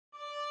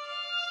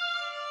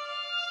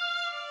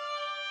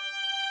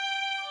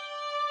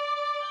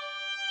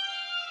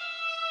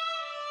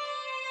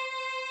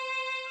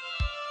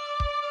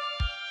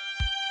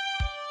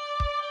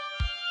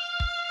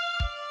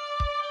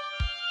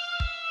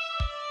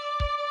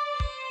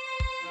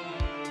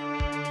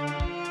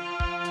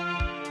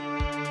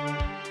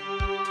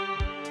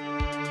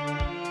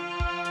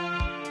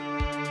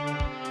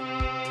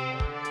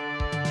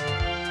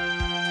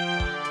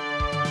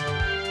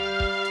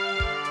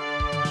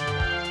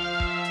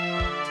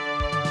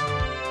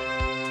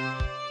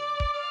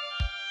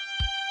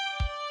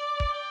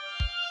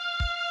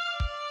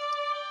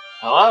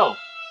Hello,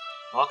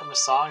 welcome to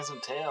Songs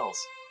and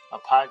Tales, a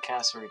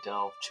podcast where we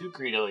delve too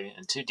greedily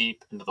and too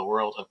deep into the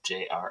world of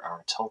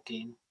J.R.R.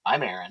 Tolkien.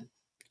 I'm Aaron.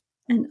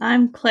 And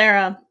I'm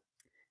Clara,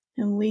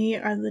 and we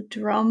are the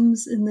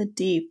drums in the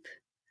deep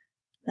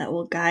that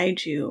will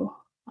guide you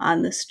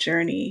on this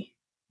journey.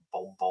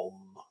 Boom,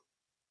 boom.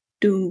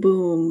 Doom,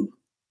 boom.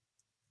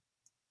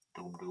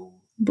 Doom, doom.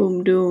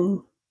 Boom,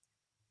 doom.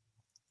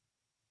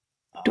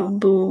 Doom,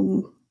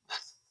 boom.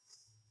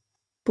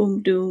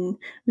 Boom, doom.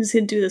 I'm just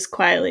going to do this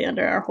quietly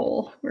under our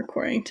whole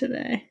recording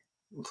today.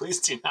 Please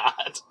do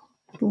not.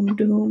 Boom,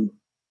 doom.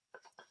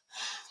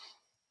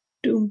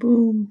 Doom,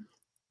 boom.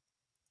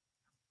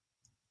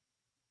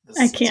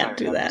 I can't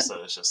do that. This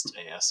episode is just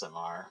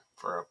ASMR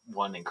for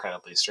one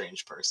incredibly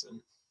strange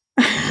person.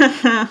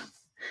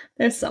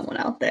 There's someone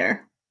out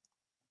there.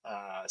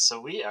 So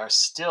we are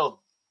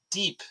still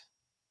deep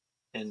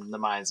in the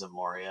mines of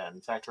Moria. In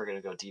fact, we're going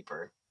to go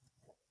deeper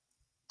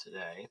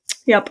today.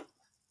 Yep.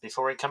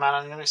 Before we come out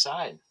on the other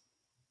side.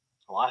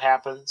 A lot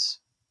happens.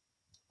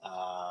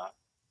 I'm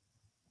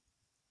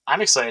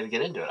excited to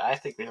get into it. I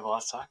think we have a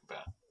lot to talk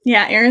about.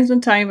 Yeah, Aaron's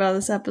been talking about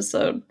this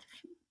episode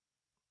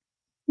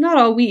not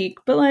all week,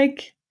 but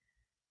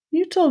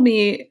you told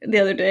me the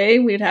other day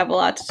we'd have a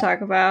lot to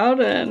talk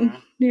about, and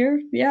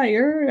he's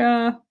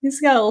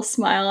got a little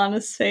smile on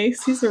his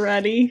face. He's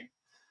ready.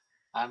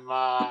 I'm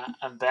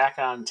back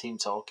on Team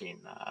Tolkien.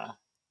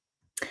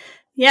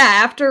 Yeah,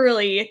 after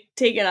really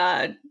taking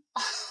a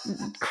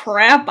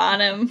crap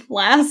on him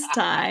last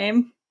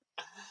time.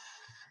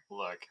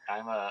 Look,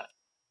 I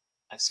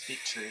speak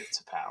truth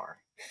to power.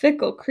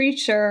 Fickle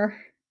creature.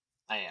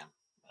 I am.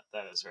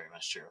 That is very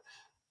much true.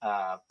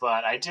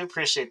 But I do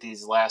appreciate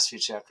these last few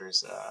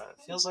chapters.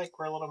 It feels like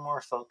we're a little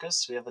more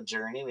focused. We have a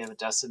journey. We have a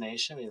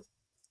destination.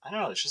 I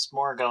don't know. There's just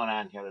more going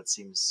on here that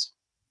seems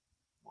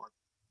more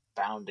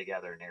bound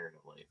together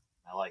narratively.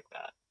 I like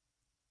that.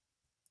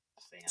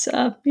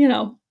 So,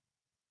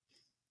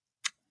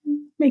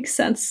 makes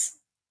sense.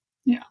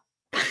 Yeah.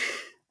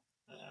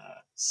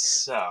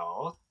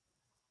 So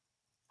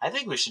I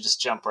think we should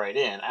just jump right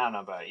in. I don't know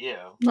about you.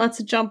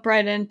 Let's jump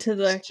right into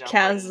the chasm.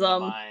 Right into the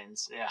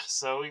mines. Yeah.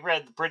 So we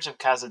read The Bridge of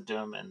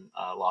Khazad-dûm and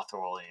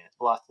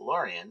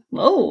Lothlorien.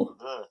 Whoa.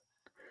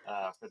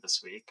 For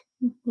this week.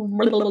 Do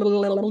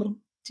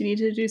you need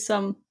to do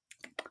some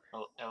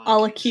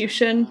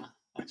elocution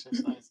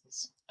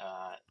exercises?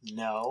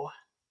 No.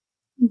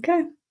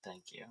 Okay.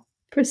 Thank you.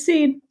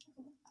 Proceed.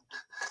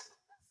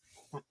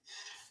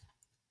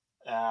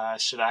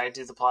 Should I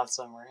do the plot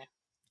summary?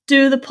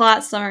 Do the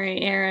plot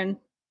summary, Aaron.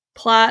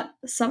 Plot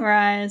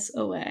summarize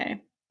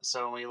away.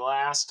 So when we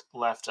last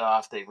left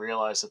off, they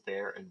realize that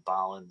they're in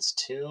Balin's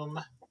tomb.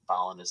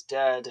 Balin is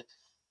dead.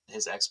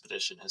 His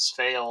expedition has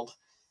failed.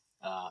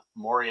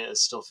 Moria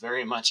is still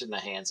very much in the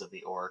hands of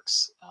the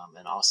orcs,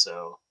 and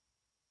also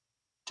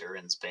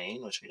Durin's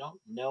Bane, which we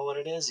don't know what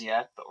it is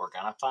yet, but we're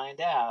gonna find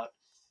out.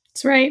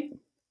 That's right.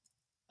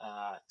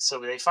 So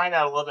they find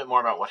out a little bit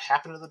more about what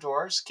happened to the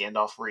dwarves.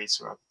 Gandalf reads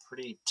from a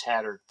pretty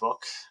tattered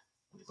book.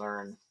 We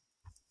learn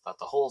about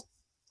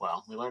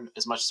we learn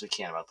as much as we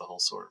can about the whole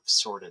sort of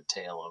sordid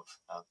tale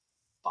of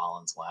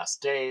Balin's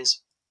last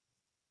days.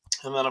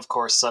 And then, of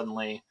course,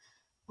 suddenly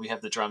we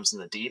have the drums in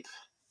the deep.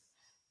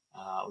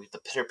 We have the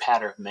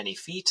pitter-patter of many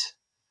feet.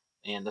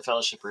 And the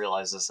Fellowship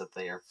realizes that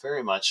they are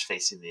very much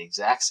facing the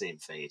exact same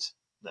fate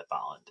that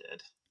Balin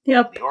did.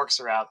 Yep. The orcs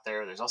are out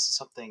there. There's also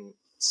something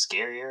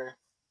scarier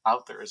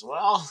out there as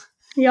well.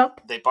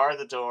 Yep. They bar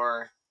the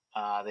door.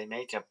 They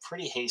make a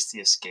pretty hasty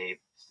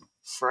escape.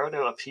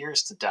 Frodo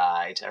appears to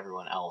die to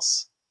everyone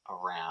else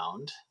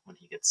around when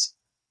he gets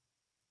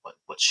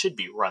what should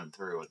be run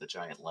through with a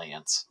giant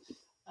lance.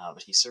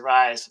 But he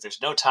survives, but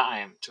there's no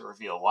time to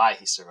reveal why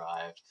he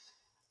survived.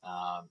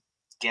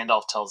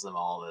 Gandalf tells them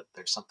all that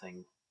there's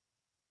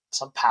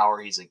some power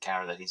he's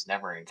encountered that he's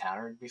never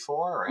encountered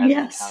before or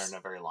hasn't encountered in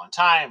a very long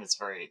time. It's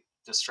very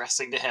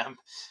distressing to him.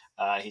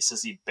 He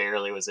says he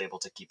barely was able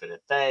to keep it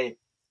at bay.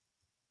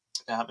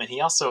 And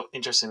he also,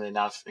 interestingly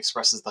enough,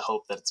 expresses the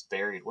hope that it's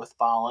buried with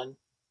Balin,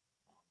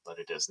 but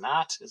it is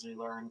not, as we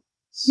learn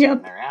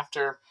soon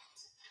thereafter.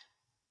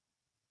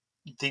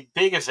 The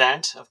big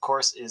event, of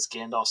course, is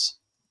Gandalf's,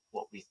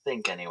 what we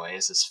think anyway,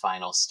 is his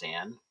final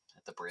stand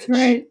at the bridge.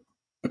 Right.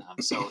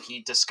 So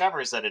he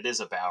discovers that it is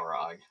a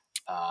Balrog,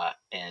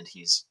 and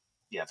he's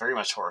very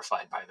much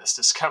horrified by this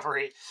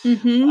discovery.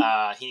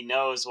 Mm-hmm. He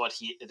knows what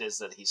it is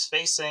that he's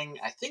facing.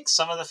 I think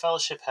some of the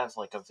Fellowship have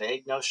like a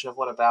vague notion of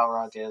what a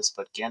Balrog is,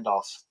 but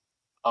Gandalf,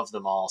 of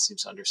them all,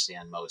 seems to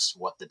understand most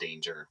what the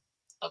danger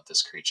of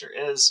this creature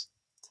is.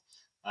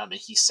 And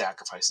he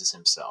sacrifices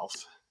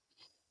himself.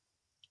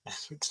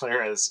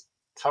 Clara is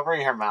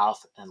covering her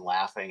mouth and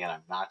laughing, and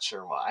I'm not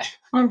sure why.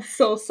 I'm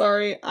so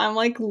sorry. I'm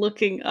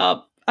looking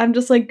up. I'm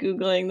just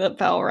Googling the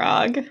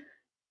Balrog.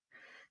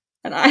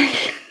 And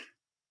I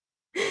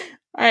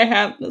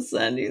have to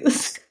send you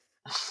this.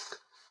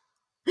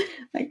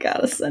 I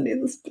gotta send you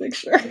this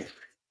picture.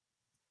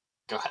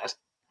 Go ahead.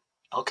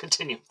 I'll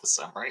continue with the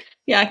summary.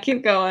 Yeah,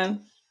 keep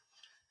going.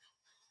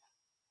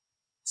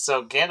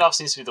 So Gandalf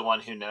seems to be the one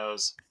who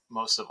knows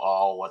most of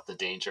all what the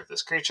danger of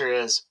this creature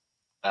is.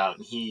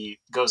 He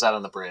goes out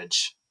on the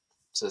bridge,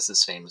 says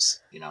this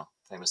famous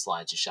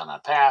lines: "You shall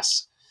not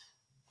pass."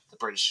 The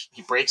bridge.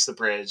 He breaks the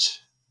bridge.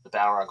 The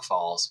Balrog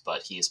falls,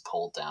 but he is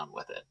pulled down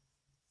with it.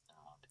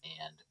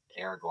 And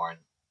Aragorn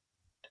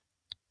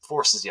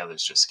forces the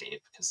others to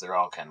escape because they're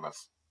all kind of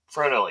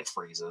Frodo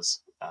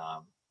freezes,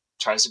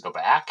 tries to go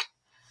back,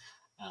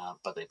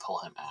 but they pull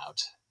him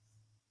out,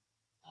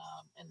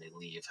 and they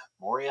leave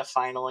Moria.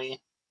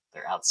 Finally,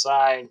 they're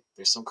outside.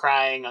 There's some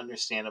crying,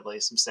 understandably,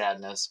 some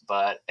sadness,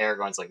 but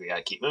Aragorn's like, we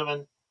gotta keep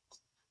moving,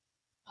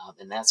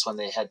 and that's when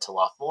they head to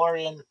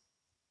Lothlorien.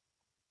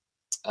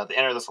 They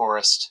enter the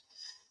forest.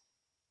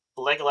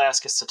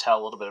 Legolas gets to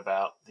tell a little bit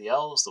about the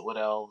elves, the wood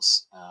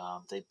elves.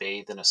 They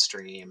bathe in a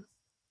stream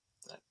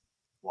that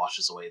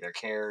washes away their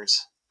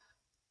cares,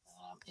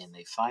 and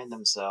they find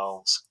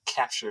themselves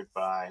captured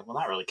by, well,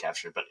 not really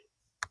captured, but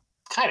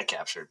kind of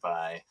captured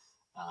by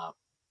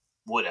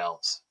wood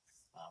elves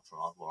from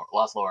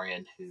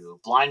Lothlorien, who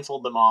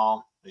blindfold them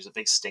all. There's a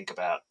big stink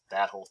about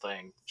that whole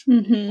thing,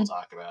 which we'll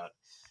talk about.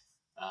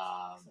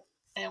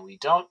 And we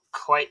don't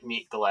quite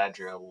meet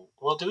Galadriel.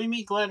 Well, do we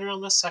meet Galadriel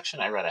in this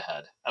section? I read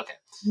ahead.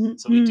 Okay,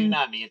 so we do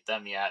not meet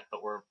them yet,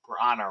 but we're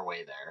on our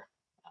way there.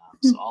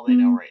 So all they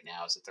know right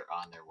now is that they're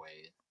on their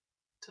way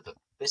to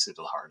basically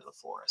to the heart of the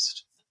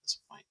forest at this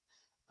point,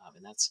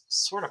 and that's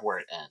sort of where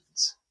it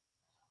ends.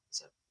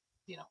 So,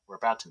 we're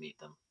about to meet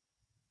them,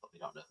 but we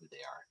don't know who they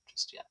are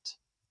just yet.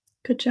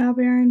 Good job,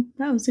 Aaron.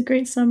 That was a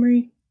great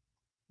summary.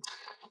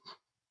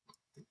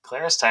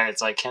 Clara's tired,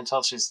 so I can't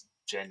tell if she's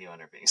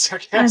genuine or being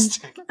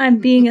sarcastic. I'm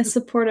being a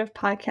supportive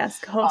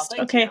podcast host.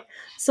 Oh, okay, you.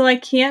 So I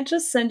can't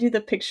just send you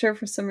the picture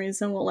for some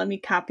reason. Won't let me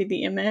copy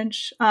the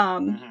image.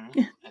 I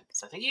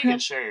think you can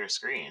share your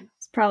screen.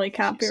 It's probably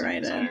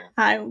copyrighted.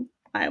 I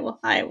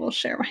will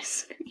share my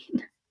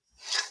screen.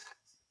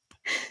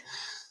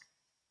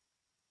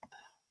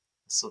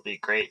 This will be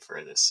great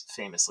for this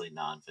famously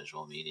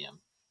non-visual medium.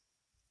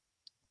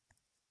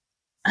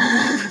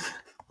 Can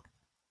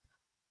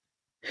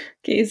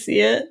you see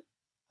it?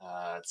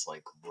 It's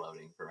like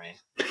loading for me.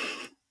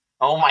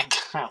 Oh my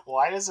god,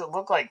 why does it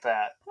look like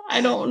that?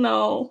 I don't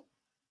know.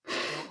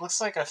 It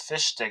looks like a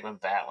fish stick with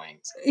bat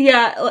wings.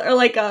 Yeah, or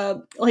like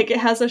it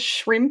has a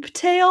shrimp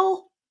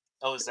tail.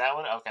 Oh, is that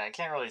one? Okay, I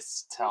can't really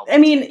tell. I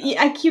mean,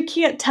 you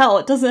can't tell.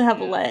 It doesn't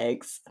have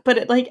legs, but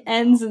it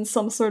ends in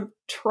some sort of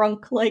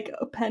trunk-like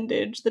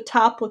appendage. The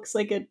top looks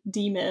like a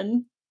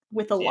demon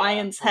with a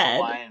lion's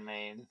head, a lion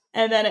mane,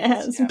 and then it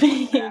has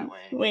big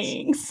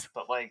wings.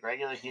 But like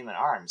regular human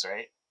arms,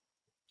 right?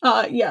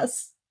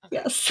 Yes, okay.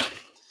 Yes.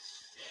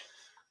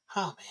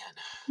 Oh man,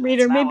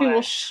 reader,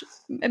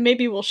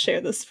 maybe we'll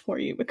share this for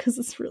you because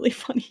it's really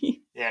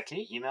funny. Yeah, can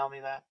you email me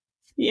that?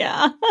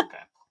 Yeah.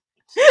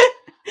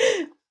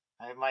 Okay.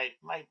 I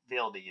might be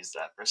able to use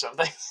that for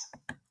something.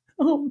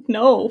 Oh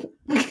no.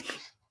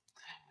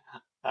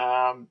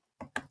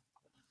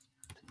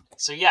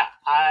 So yeah,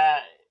 a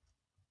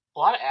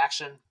lot of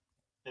action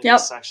in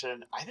this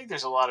section. I think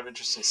there's a lot of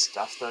interesting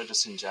stuff though,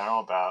 just in general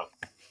about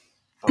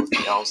both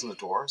the elves and the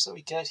dwarves that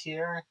we get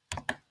here.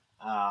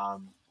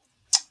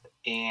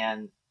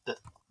 And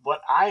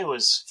what I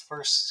was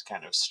first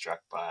kind of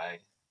struck by,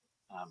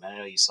 and I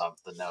know you saw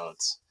the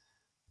notes,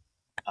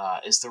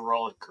 is the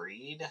role of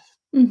greed.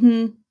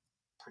 Mm-hmm.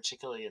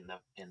 Particularly in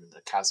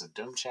the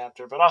Khazad-dûm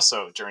chapter, but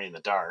also Journey in the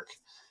Dark,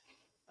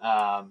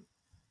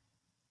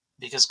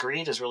 because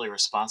greed is really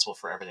responsible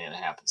for everything that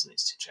happens in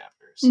these two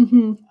chapters.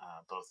 Mm-hmm.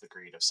 Both the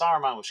greed of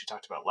Saruman, which we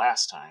talked about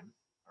last time,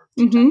 or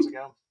 2 times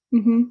ago, I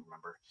don't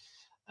remember,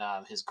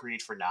 his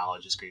greed for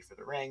knowledge, his greed for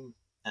the ring,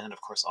 and then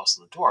of course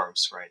also the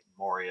dwarves, right?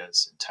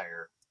 Moria's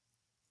entire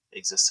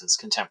existence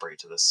contemporary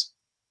to this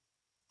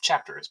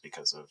chapter is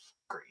because of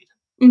greed.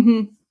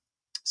 Mm-hmm.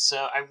 So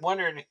I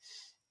wondered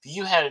if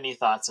you had any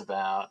thoughts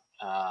about,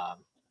 I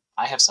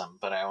have some,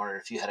 but I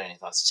wondered if you had any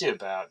thoughts too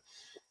about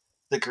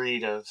the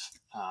greed of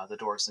the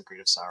dwarves and the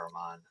greed of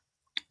Saruman,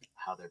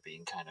 how they're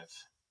being kind of,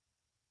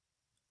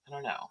 I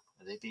don't know,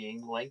 are they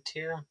being linked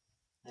here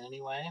in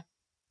any way?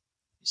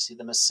 You see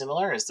them as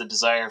similar? Is the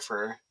desire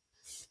for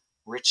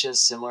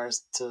riches similar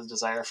to the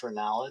desire for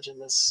knowledge in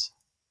this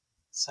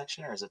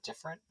section, or is it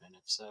different? And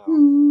if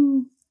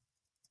so...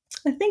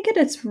 I think at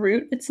its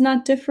root, it's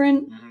not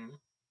different. Mm-hmm.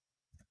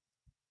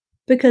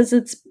 Because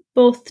it's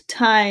both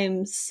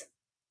times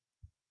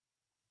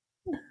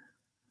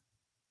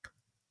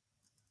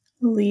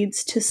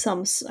leads to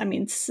some, I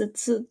mean,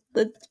 it's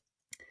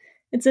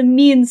a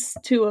means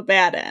to a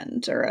bad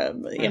end, or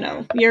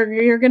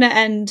you're gonna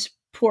end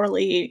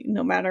poorly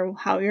no matter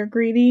how you're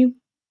greedy.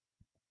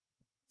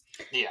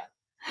 Yeah.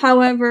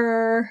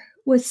 However,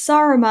 with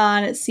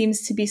Saruman, it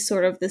seems to be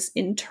sort of this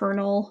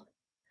internal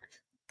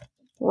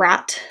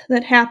rot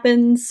that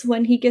happens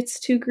when he gets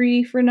too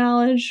greedy for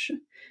knowledge,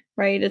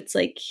 right? It's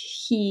like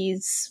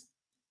he's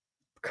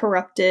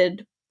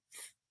corrupted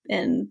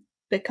and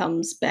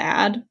becomes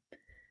bad.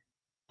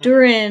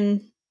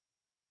 Durin,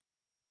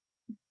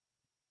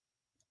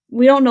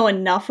 we don't know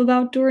enough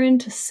about Durin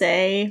to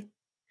say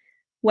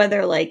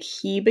whether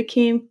he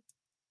became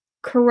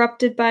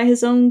corrupted by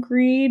his own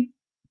greed,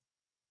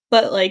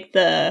 but like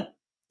the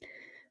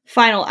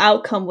final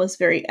outcome was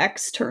very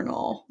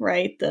external,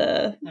 right?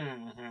 The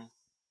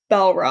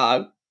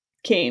Balrog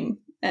came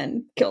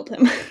and killed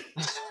him.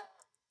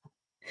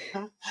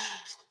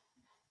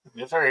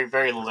 A very,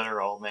 very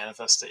literal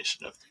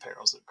manifestation of the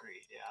perils of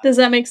greed, yeah. Does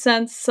that make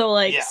sense? So,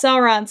 like, yeah.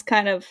 Sauron's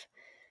kind of...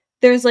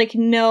 There's, like,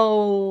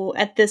 no...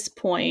 At this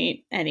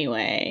point,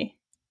 anyway,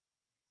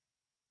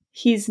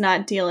 he's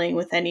not dealing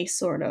with any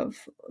sort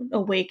of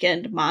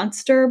awakened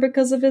monster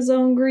because of his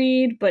own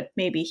greed, but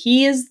maybe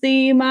he is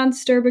the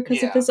monster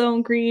because of his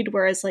own greed,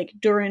 whereas, like,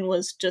 Durin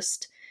was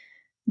just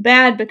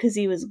bad because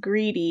he was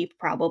greedy,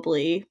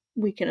 probably,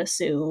 we can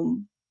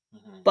assume.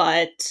 Mm-hmm.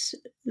 But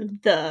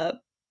the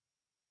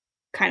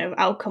kind of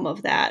outcome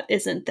of that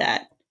isn't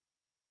that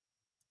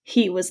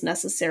he was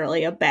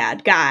necessarily a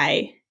bad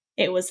guy.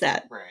 It was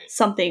that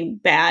something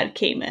bad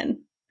came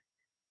in,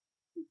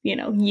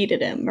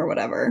 yeeted him or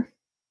whatever.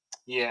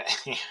 Yeah,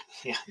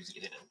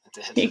 yeeted him.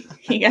 It did.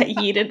 He got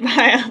yeeted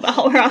by a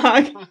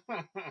Balrog.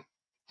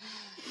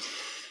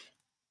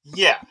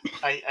 Yeah,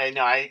 I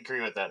know. I agree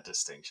with that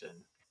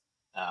distinction.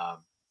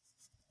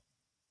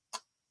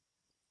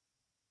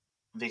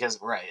 Because,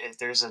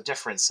 there's a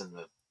difference in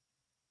the...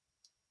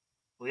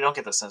 We don't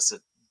get the sense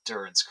that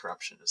Durin's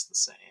corruption is the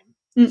same.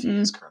 If he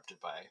is corrupted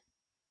by,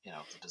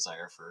 the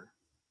desire for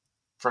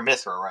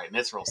Mithril, right?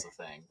 Mithril's the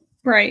thing.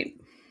 Right.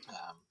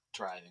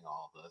 Driving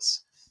all of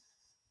this.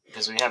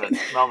 Because we have a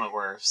moment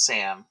where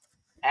Sam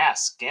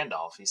asks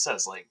Gandalf, he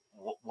says, like,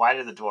 why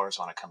do the dwarves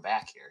want to come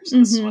back here? So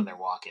this is when they're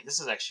walking. This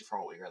is actually from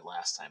what we read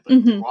last time,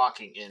 but they're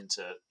walking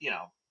into,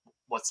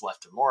 what's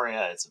left of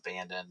Moria. It's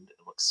abandoned.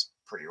 It looks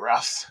pretty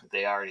rough.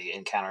 They already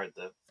encountered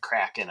the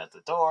Kraken at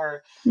the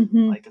door.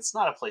 Like, it's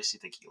not a place you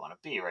think you want to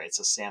be, right?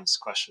 So Sam's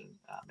question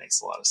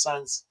makes a lot of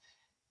sense.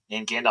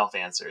 And Gandalf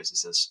answers, he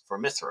says, for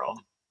Mithril,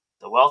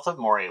 the wealth of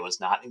Moria was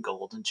not in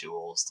gold and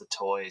jewels, the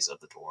toys of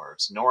the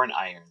dwarves, nor in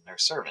iron, their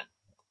servant.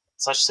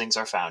 Such things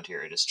are found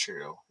here, it is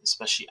true,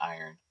 especially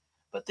iron,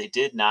 but they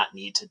did not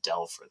need to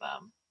delve for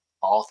them.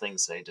 All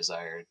things they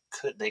desired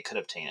they could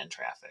obtain in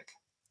traffic.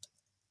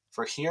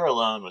 For here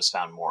alone was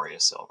found Moria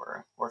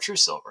silver, or true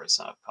silver as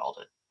some have called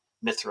it.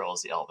 Mithril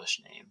is the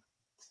elvish name.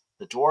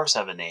 The dwarves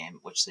have a name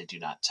which they do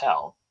not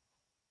tell.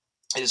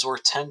 Its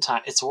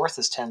worth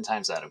is 10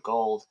 times that of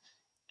gold,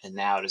 and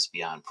now it is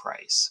beyond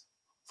price.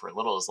 For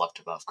little is left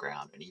above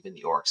ground, and even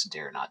the orcs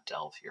dare not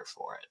delve here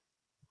for it.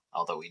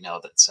 Although we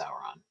know that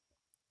Sauron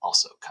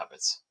also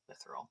covets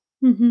Mithril.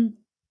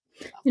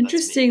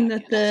 Interesting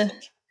that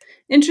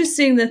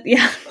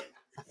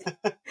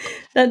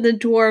that the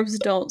dwarves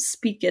don't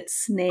speak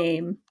its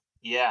name.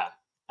 Yeah,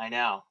 I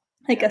know.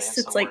 I guess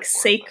it's like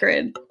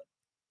sacred,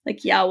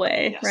 like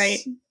Yahweh, right?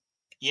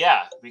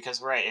 Yeah,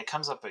 because it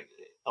comes up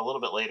a little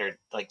bit later,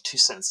 like 2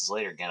 sentences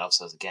later. Gandalf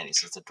says again. He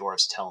says the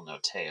dwarves tell no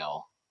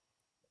tale,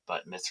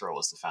 but Mithril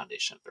was the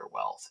foundation of their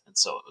wealth, and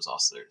so it was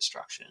also their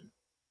destruction.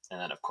 And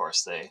then, of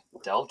course, they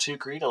delved too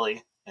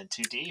greedily and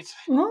too deep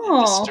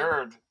and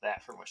disturbed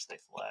that from which they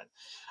fled.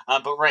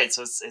 But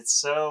so it's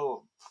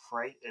so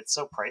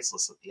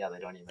priceless that they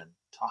don't even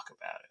talk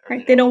about it.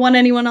 Right, they don't want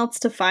anyone else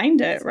to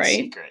find it, right? It's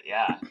a secret,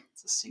 yeah.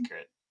 It's a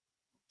secret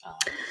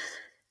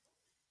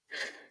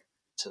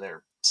to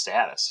their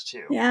status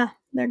too. Yeah,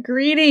 they're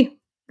greedy.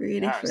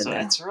 So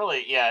it's really,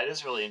 it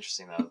is really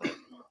interesting though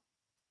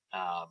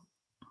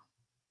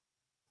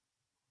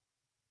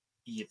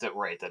that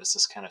that it's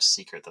this kind of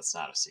secret that's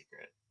not a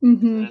secret.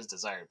 It is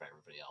desired by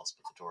everybody else,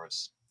 but the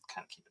dwarves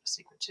kind of keep it a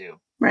secret too.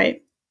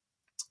 Right.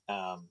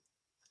 And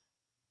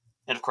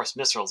of course,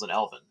 Mistril's an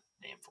elven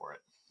name for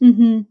it.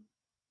 From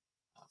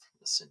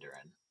the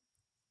Sindarin.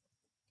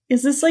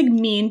 Is this like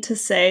mean to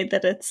say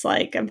that it's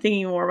like, I'm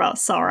thinking more about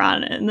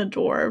Sauron and the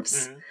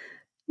dwarves.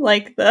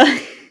 Like the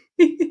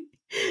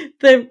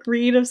the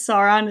greed of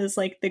Sauron is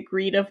like the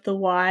greed of the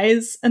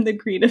wise, and the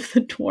greed of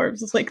the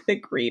dwarves is like the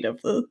greed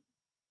of the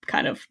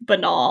kind of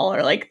banal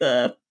or like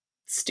the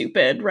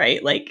stupid,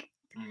 right? Like,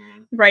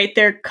 right,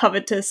 they're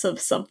covetous of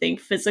something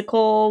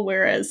physical,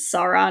 whereas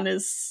Sauron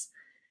is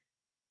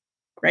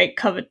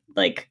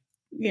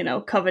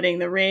coveting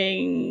the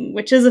ring,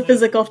 which is a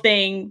physical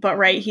thing, but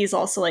he's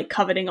also like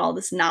coveting all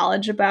this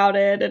knowledge about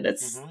it, and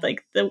it's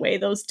like the way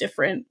those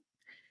different,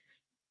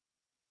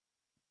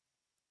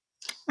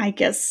 I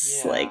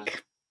guess,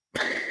 like...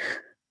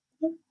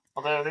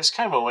 Although there's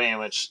kind of a way in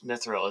which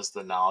Mithril is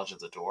the knowledge of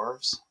the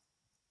dwarves,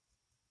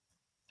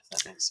 if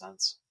that makes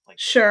sense. Like,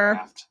 sure,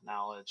 craft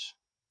knowledge,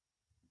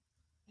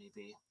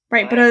 maybe.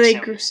 Right, but are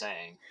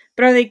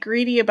they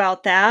greedy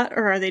about that,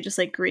 or are they just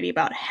like greedy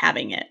about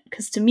having it?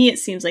 Because to me, it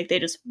seems like they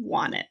just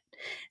want it,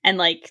 and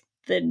like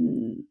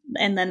and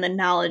then the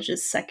knowledge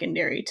is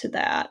secondary to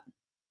that.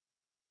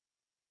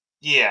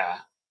 Yeah,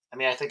 I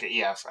mean, I think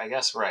I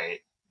guess right.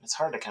 It's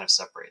hard to kind of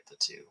separate the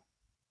two,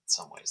 in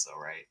some ways, though,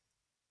 right?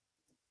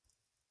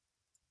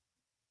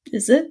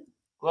 Is it?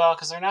 Well,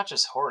 because they're not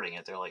just hoarding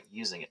it; they're like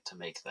using it to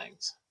make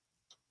things.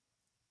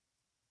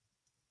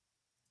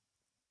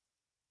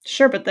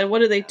 Sure, but then what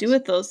do they do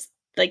with those?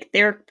 Like,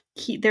 they're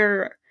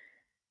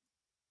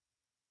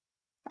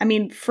I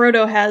mean,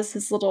 Frodo has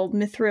his little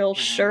mithril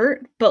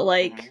shirt, but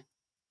like,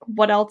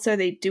 what else are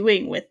they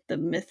doing with the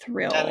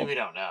mithril? I mean, we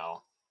don't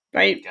know.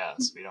 Right? I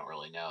guess we don't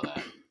really know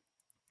that.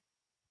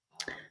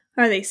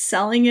 Are they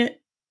selling it,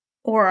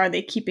 or are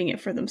they keeping it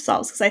for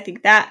themselves? Because I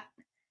think that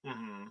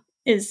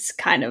is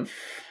kind of.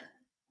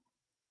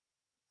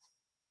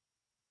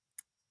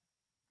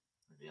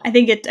 I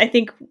think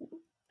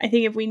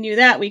if we knew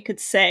that, we could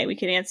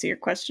answer your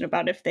question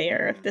about if they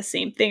are the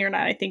same thing or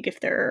not. I think if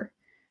they're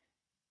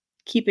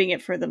keeping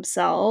it for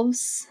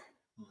themselves,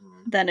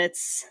 then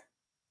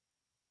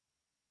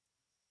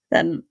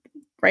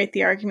right,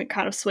 the argument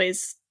kind of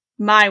sways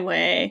my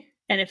way,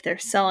 and if they're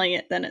selling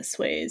it, then it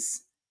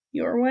sways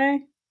your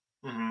way.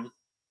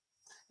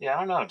 Yeah, I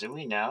don't know. Do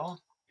we know?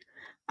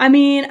 I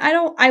mean,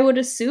 I would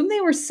assume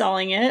they were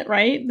selling it,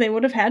 right? They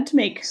would have had to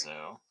make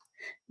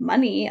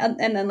money, and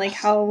then like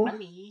how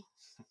money.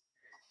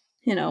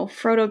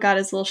 Frodo got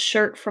his little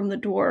shirt from the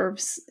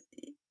dwarves,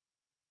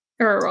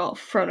 or well,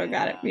 Frodo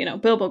got it.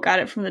 Bilbo got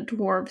it from the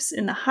dwarves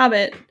in The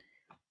Hobbit.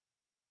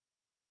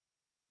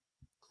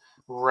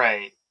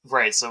 Right.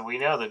 So we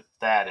know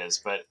that is,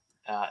 but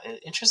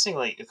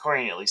interestingly,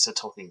 according at least to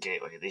Tolkien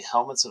Gateway, the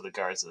helmets of the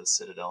guards of the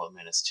Citadel of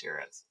Minas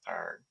Tirith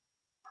are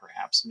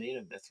perhaps made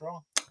of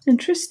mithril.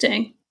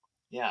 Interesting.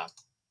 Yeah.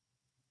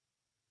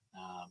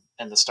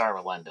 And the Star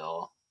of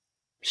Elendil.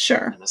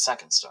 Sure. And the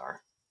second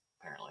star,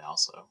 apparently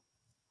also.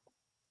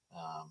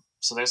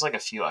 So there's like a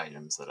few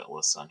items that it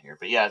lists on here,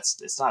 but yeah,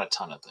 it's not a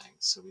ton of things,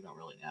 so we don't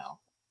really know.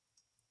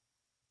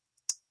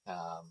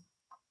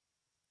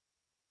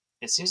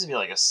 It seems to be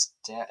like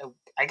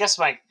I guess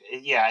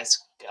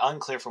it's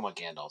unclear from what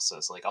Gandalf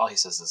says. Like all he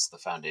says is the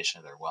foundation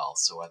of their wealth.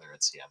 So whether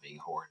it's being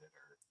hoarded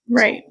or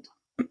sold,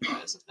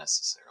 that isn't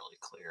necessarily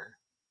clear.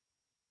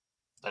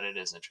 But it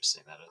is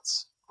interesting that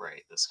it's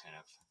this kind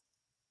of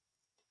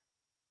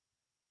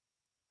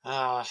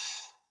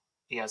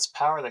it's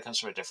power that comes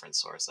from a different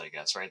source, I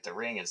guess. Right, the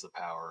ring is the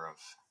power of,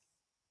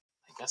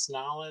 I guess,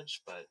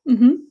 knowledge, but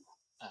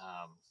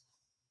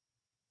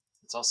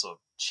it's also a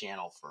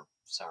channel for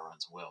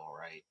Sauron's will,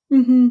 right?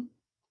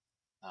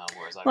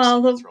 Whereas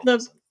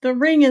the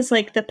ring is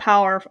like the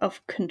power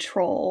of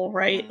control,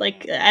 right?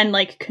 Like, and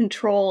like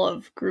control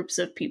of groups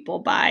of people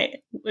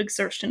by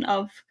exertion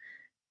of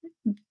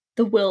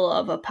the will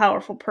of a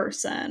powerful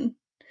person.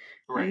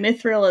 Right. And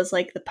mithril is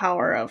like the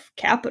power of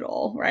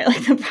capital, right?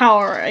 Like the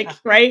power, like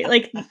right,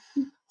 like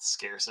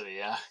scarcity.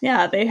 Yeah.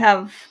 Yeah, they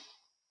have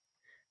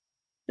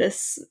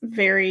this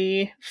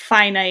very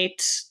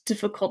finite,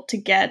 difficult to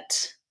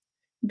get,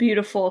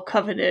 beautiful,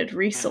 coveted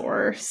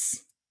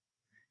resource,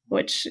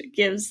 which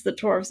gives the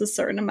dwarves a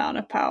certain amount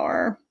of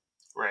power.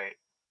 Right.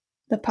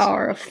 The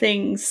power of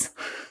things.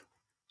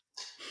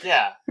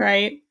 Yeah.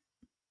 Right.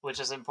 Which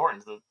is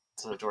important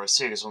to the dwarves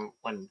too, because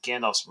when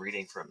Gandalf's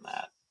reading from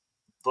that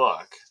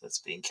book that's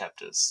being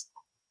kept as,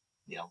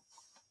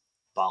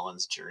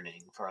 Balin's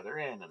journeying farther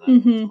in, and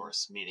then of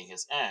course meeting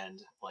his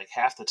end, like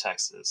half the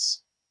text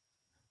is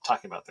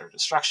talking about their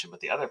destruction,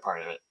 but the other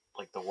part of it,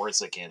 like the words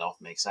that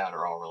Gandalf makes out,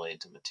 are all related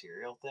to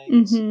material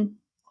things,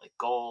 like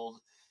gold,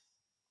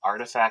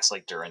 artifacts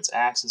like Durin's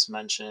axe is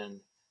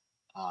mentioned,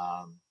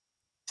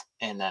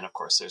 and then of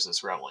course there's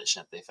this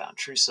revelation that they found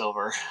true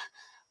silver.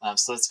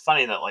 So it's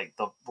funny that like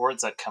the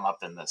words that come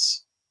up in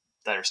this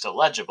that are still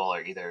legible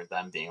are either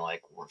them being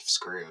like, we're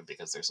screwed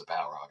because there's a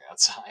Balrog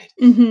outside,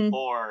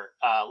 or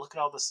look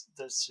at all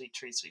the sweet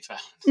treats we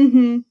found.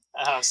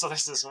 So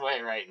there's this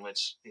way, right, in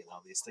which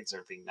these things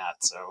are being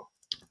not so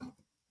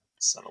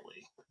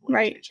subtly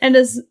right. And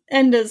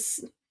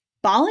does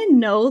Balin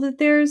know that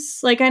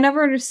there's, like, I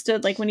never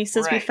understood, like, when he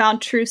says we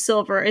found true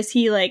silver, is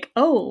he like,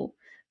 oh,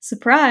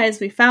 surprise,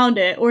 we found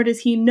it, or does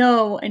he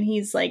know and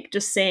he's like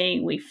just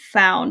saying we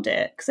found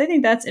it? Because I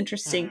think that's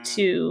interesting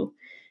too,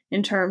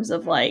 in terms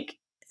of like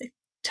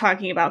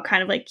talking about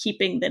kind of like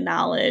keeping the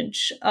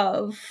knowledge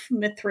of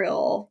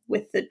mithril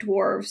with the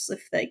dwarves,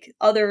 if like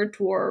other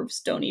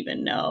dwarves don't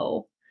even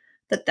know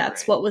that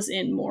that's what was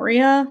in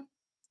Moria.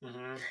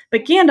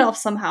 But Gandalf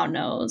somehow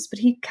knows, but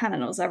he kind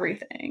of knows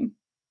everything.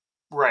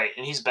 Right,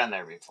 and he's been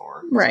there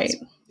before. Right. So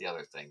that's the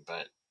other thing,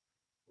 but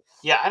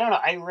yeah, I don't know.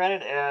 I read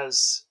it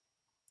as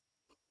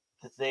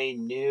they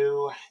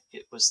knew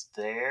it was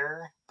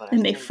there, but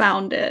and they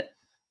found it.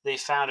 They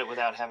found it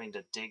without having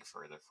to dig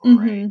further for it,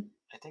 right?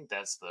 I think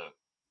that's the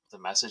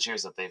message here,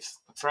 is that they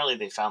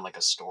found like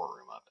a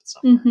storeroom of it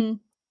somewhere.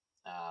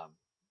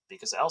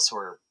 Because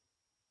elsewhere,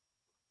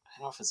 I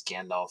don't know if it's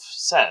Gandalf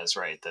says,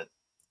 right, that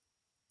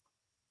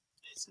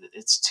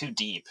it's too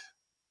deep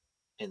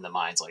in the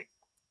mines, like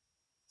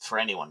for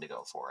anyone to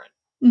go for it.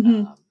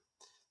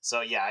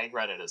 So yeah, I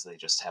read it as they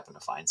just happened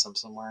to find some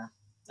somewhere,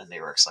 and they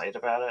were excited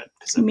about it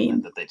because it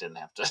meant that they didn't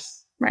have to.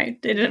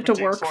 Right, they didn't have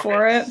to work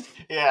for it.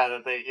 Yeah,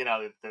 that they,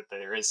 that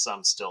there is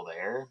some still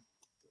there.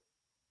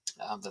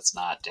 That's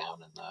not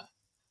down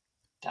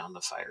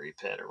the fiery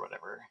pit or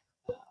whatever.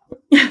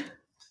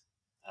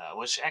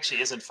 Which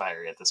actually isn't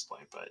fiery at this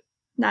point, but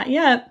not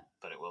yet.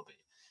 But it will be.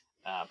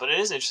 But it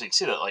is interesting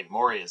too that like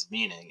Moria's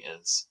meaning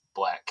is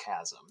black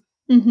chasm,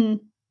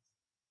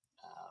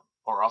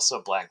 or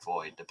also Black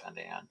Void,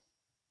 depending on.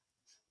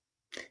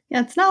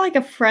 Yeah, it's not like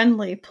a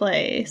friendly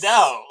place.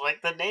 No,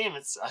 like the name.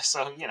 It's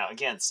so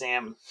again,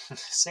 Sam.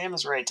 Sam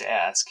is right to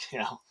ask.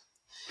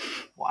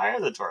 Why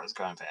are the dwarves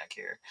going back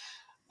here?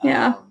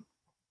 Yeah.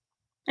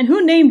 And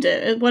who named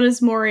it? What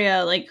is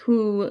Moria like?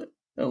 Who?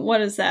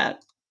 What is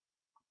that?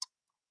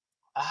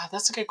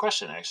 That's a good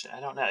question. Actually, I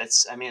don't know.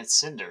 It's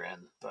Cinderin,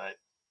 but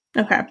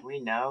Okay. do we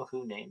know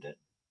who named it?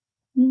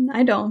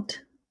 I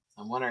don't.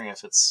 I'm wondering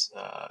if it's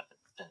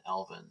an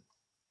elven.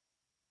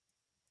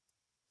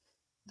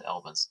 The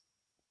elves,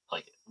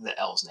 like the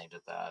elves, named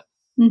it that.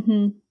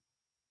 Mm-hmm.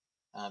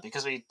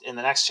 Because in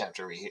the next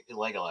chapter,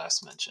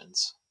 Legolas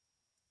mentions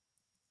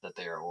that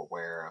they are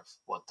aware of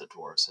what the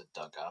dwarves had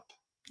dug up.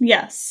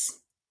 Yes.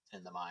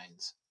 In the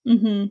mines.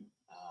 Mm-hmm.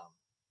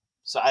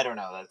 So I don't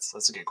know.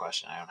 That's a good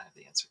question. I don't have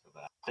the answer to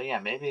that. But yeah,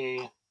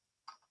 maybe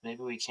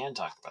we can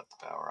talk about the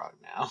Balrog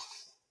now.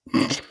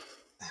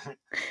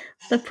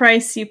 The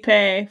price you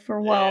pay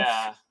for wealth.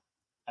 Yeah.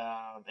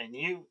 And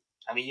you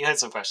had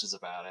some questions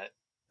about it.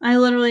 I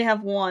literally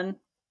have one.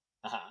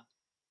 Uh-huh.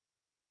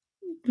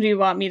 Do you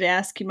want me to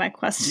ask you my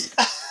question?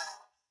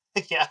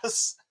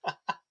 Yes.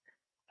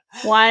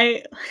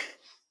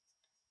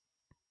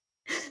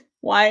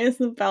 Why is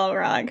the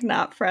Balrog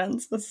not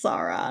friends with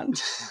Sauron?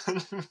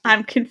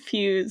 I'm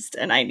confused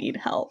and I need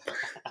help.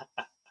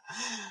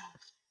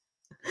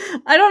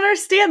 I don't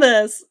understand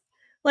this.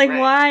 Like, right.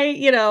 Why,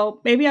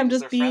 maybe I'm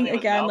just being,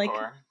 again, like,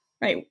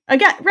 right.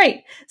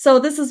 So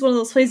this is one of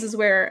those places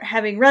where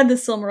having read the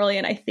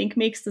Silmarillion, I think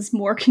makes this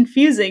more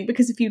confusing,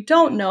 because if you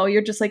don't know,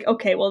 you're just like,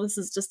 okay, well, this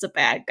is just a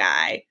bad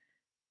guy.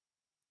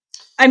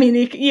 I mean,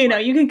 you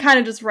can kind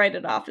of just write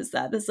it off as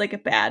that. This is like a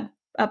bad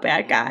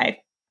guy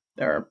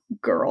or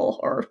girl,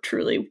 or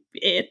truly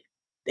they.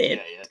 I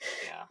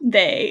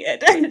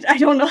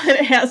don't know that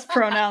it has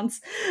pronouns.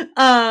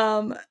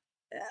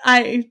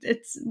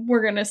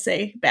 We're gonna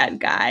say bad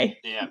guy.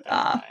 Yeah, bad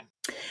guy.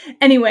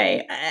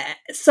 Anyway,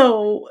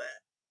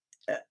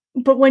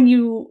 but when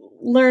you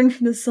learn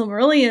from the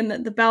Silmarillion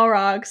that the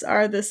Balrogs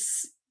are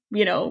this,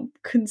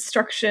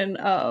 construction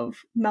of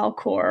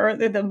Melkor,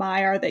 the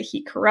Maiar that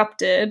he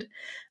corrupted,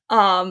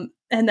 and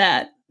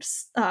that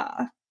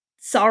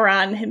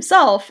Sauron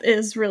himself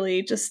is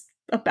really just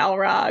a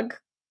Balrog,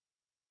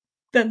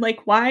 then,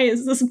 like, why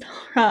is this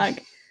Balrog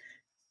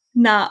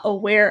not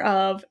aware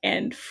of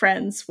and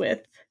friends with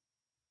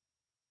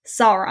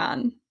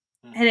Sauron?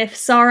 Mm-hmm. And if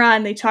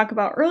Sauron, they talk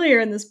about earlier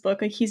in this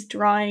book, like, he's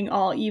drawing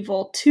all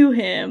evil to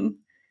him,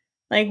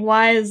 like,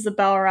 why is the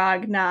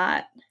Balrog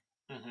not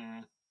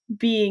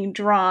being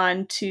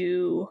drawn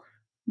to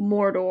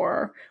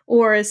Mordor?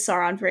 Or is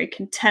Sauron very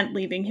content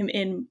leaving him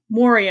in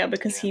Moria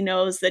because he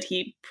knows that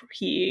he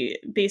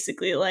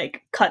basically,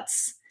 like,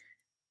 cuts,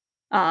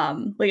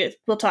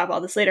 we'll talk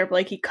about this later, but,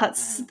 like, he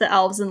cuts the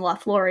elves in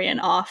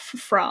Lothlorien off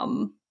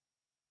from,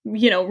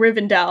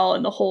 Rivendell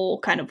and the whole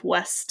kind of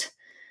west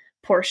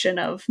portion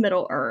of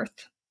Middle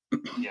Earth.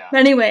 Yeah.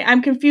 But anyway,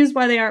 I'm confused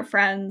why they aren't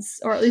friends,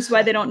 or at least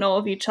why they don't know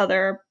of each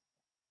other.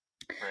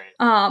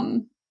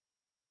 Right.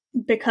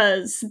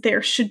 Because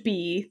there should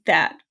be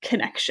that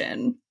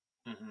connection.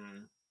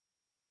 Mm-hmm.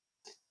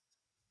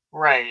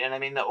 Right, and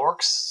the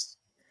orcs,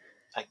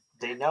 like,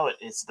 they know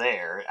it's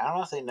there. I don't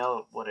know if they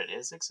know what it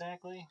is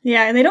exactly.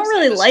 Yeah, and they don't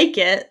really like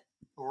it.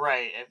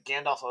 Right,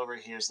 Gandalf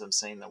overhears them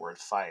saying the word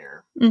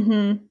fire.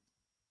 Mm-hmm.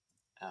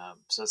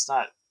 So it's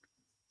not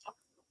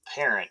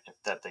apparent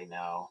that they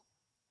know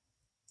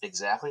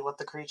exactly what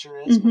the creature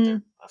is, but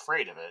they're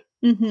afraid of it,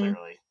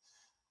 clearly.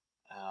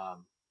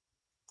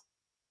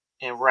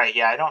 And right,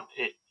 yeah,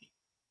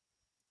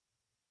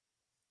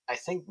 I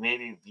think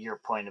maybe your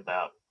point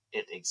about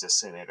it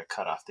existing there to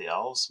cut off the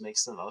elves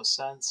makes the most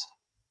sense.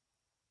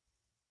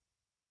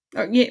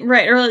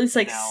 Right, or at least,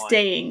 like,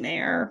 staying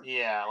there.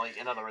 Yeah, like,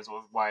 in other words,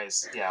 why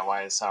is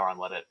Sauron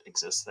let it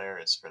exist there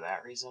is for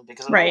that reason,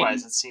 because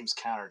otherwise it seems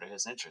counter to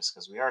his interest,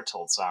 because we are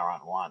told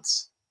Sauron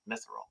wants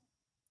Mithril.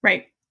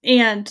 Right,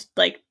 and,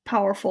 like,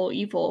 powerful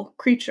evil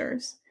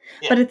creatures.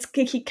 Yeah. But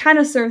he kind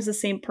of serves the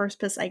same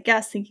purpose, I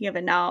guess, thinking of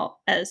it now,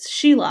 as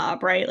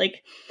Shelob, right?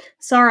 Like,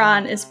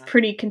 Sauron is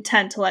pretty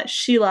content to let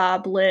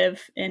Shelob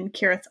live in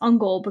Cirith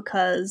Ungol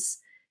because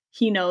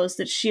he knows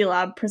that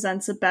Shelob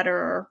presents a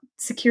better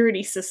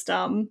security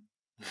system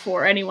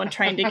for anyone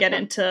trying to get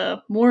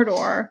into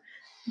Mordor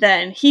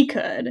than he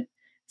could.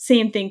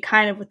 Same thing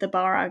kind of with the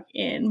Balrog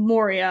in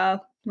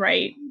Moria,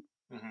 right?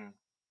 Mm-hmm.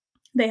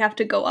 They have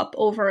to go up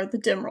over the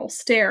Dimril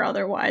Stair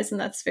otherwise, and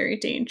that's very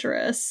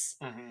dangerous.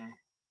 Mm-hmm.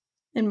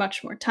 And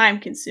much more time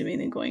consuming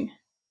than going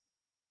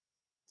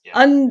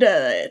under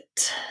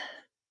it.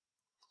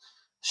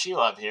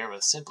 Shelob here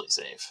with Simply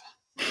Safe.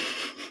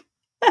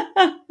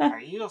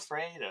 Are you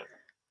afraid of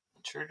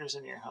intruders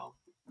in your home?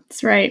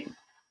 That's right.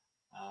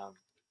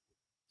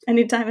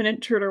 Anytime an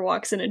intruder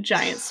walks in, a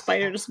giant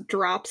spider just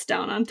drops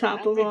down on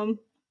top of them.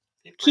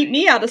 Keep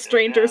me out of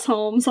strangers'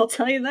 homes, I'll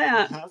tell you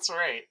that. That's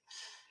right.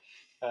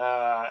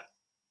 I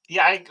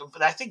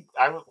think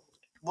I would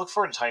look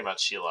forward to talking about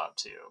Shelob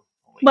too.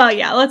 Well,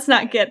 yeah, let's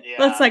not get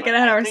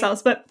ahead of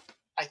ourselves, but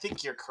I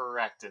think you're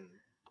correct in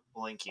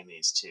linking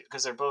these two,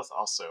 because they're both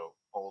also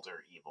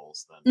older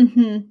evils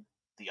than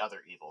the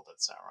other evil that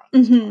Sauron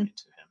is trying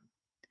to him.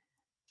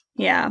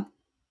 Yeah.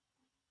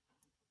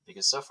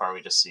 Because so far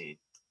we just see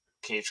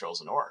cave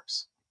trolls and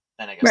orcs.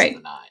 And I guess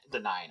the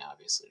nine,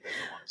 obviously, they're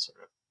the ones sort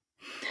of.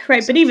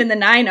 Right, but even the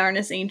nine aren't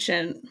as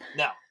ancient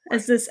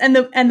as this. And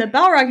the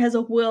Balrog has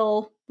a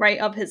will, right,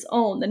 of his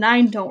own. The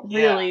nine don't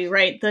really,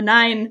 right? The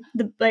nine,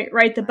 the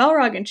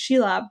Balrog and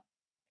Shelob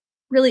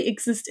really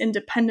exist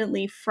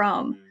independently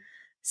from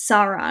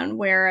Sauron,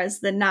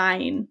 whereas the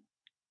nine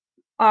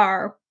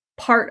are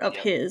part of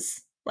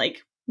his,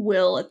 like,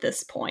 will at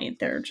this point.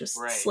 They're just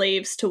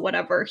slaves to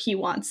whatever he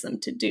wants them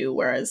to do.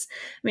 Whereas,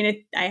 I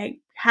mean, I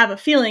have a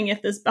feeling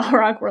if this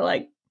Balrog were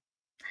like,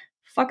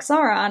 fuck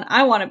Sauron,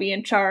 I want to be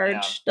in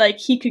charge, like,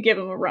 he could give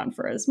him a run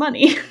for his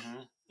money.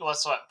 Well,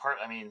 that's what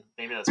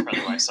maybe that's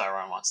partly why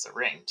Sauron wants the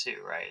ring too,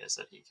 right? Is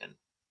that he can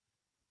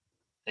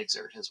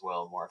exert his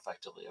will more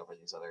effectively over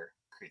these other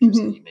creatures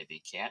that he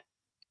maybe can't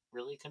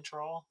really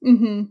control,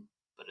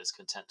 but is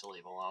content to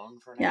leave alone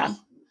for now. Yeah.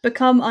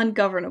 Become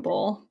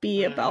ungovernable.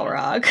 Be a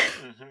Balrog.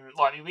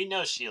 Well, I mean, we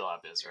know Shelob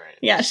is, right?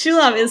 Yeah,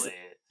 Shelob is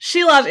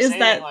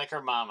that, like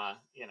her mama,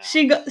 you know.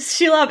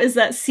 Shelob is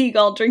that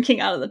seagull drinking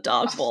out of the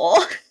dog bowl.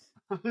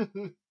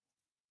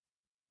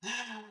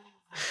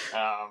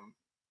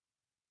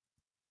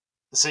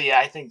 So yeah,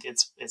 I think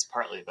it's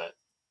partly that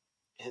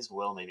his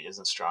will maybe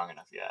isn't strong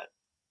enough yet.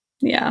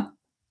 Yeah.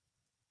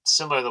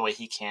 Similar to the way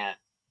he can't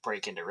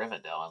break into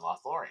Rivendell and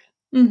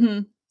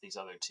Lothlorien. These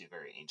other two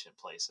very ancient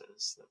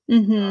places. There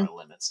are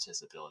limits to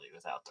his ability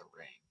without the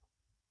ring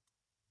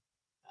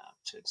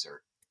to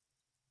exert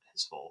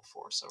his full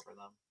force over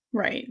them.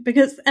 Right,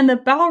 and the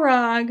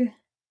Balrog,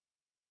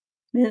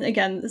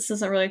 again, this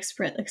doesn't really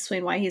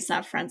explain why he's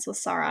not friends with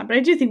Sauron, but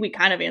I do think we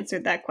kind of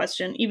answered that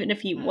question, even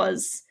if he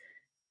was.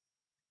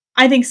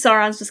 I think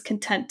Sauron's just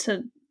content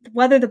to,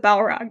 whether the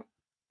Balrog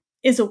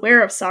is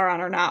aware of Sauron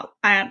or not,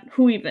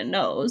 who even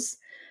knows?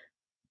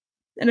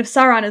 And if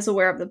Sauron is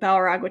aware of the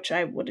Balrog, which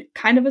I would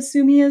kind of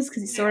assume he is,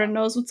 because he sort of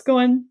knows what's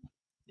going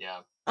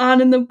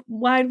on in the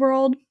wide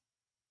world,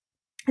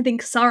 I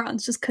think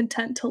Sauron's just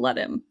content to let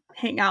him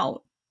hang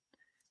out.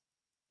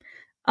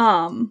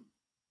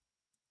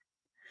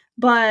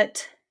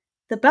 But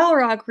the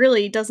Balrog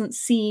really doesn't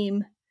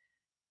seem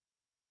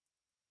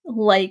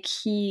like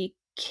he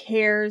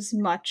cares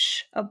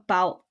much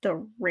about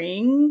the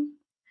ring,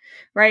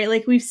 right?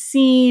 Like, we've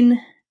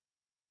seen,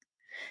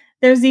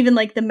 there's even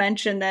like the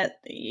mention that,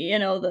 you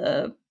know,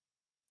 the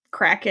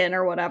Kraken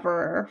or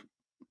whatever,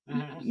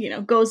 you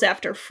know, goes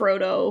after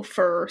Frodo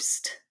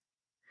first.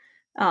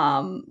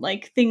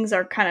 Like,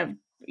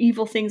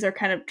 evil things are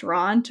kind of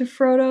drawn to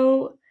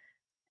Frodo,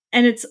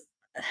 and it's,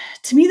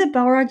 to me, the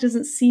Balrog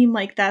doesn't seem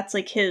like that's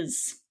like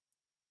his,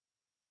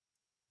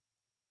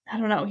 I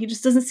don't know, he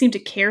just doesn't seem to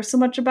care so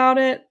much about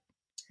it.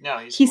 No,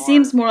 he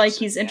seems more like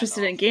he's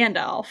interested in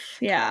Gandalf.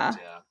 Yeah.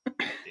 Correct,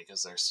 yeah.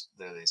 Because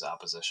they're these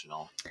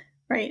oppositional.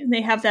 Right, and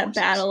they have that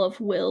battle of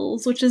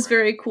wills, which is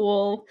very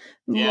cool.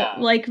 Yeah.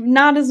 Like,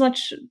 not as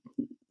much,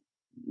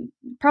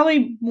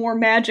 probably more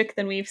magic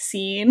than we've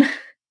seen.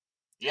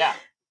 Yeah.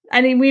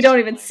 I mean, we don't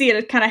even see it.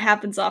 It kind of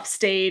happens off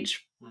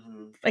stage.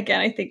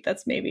 Again, I think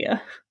that's maybe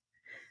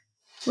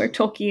where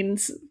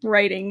Tolkien's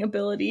writing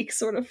ability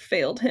sort of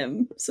failed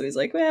him. So he's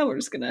like, well, we're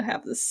just going to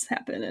have this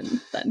happen,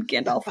 and then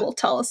Gandalf will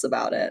tell us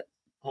about it.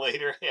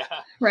 Later,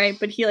 yeah. Right,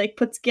 but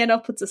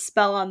Gandalf puts a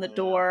spell on the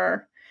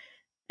door,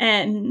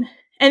 but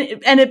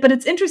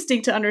it's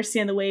interesting to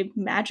understand the way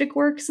magic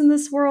works in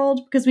this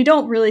world, because we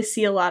don't really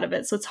see a lot of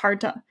it, so it's hard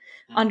to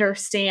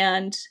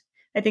understand.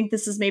 I think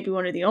this is maybe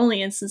one of the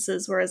only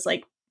instances where it's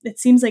like, it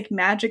seems like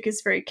magic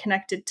is very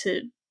connected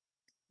to,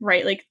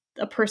 right, like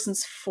a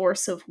person's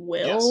force of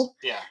will.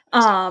 Yes. Yeah.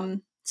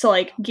 Exactly. So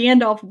like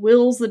Gandalf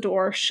wills the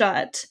door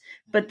shut,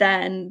 but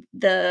then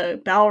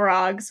the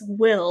Balrog's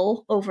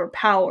will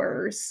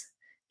overpowers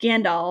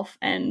Gandalf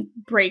and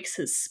breaks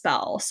his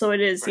spell. So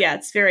it is,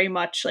 it's very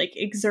much like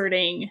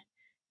exerting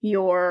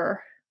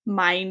your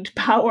mind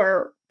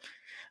power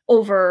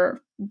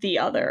over the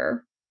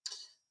other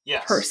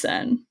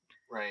person.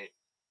 Right.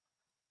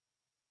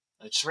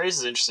 It just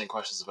raises interesting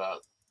questions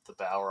about the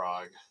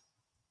Balrog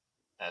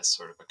as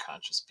sort of a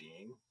conscious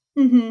being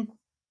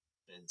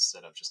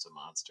instead of just a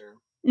monster.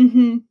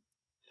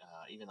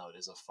 Even though it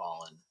is a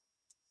fallen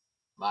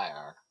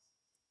Maiar,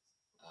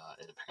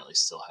 it apparently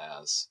still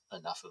has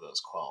enough of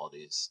those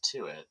qualities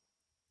to it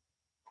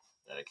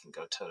that it can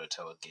go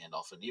toe-to-toe with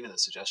Gandalf. And even the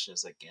suggestion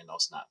is that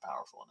Gandalf's not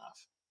powerful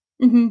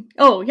enough.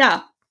 Oh,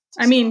 yeah.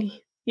 I mean,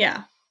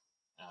 yeah.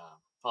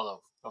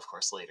 Although, of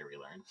course, later we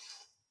learn.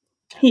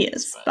 He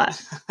is,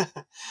 but...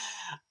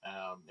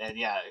 and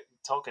yeah,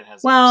 Tolkien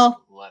has a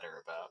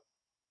letter about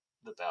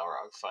the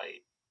Balrog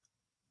fight,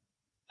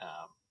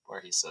 where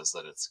he says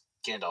that it's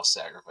Gandalf's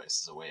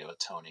sacrifice is a way of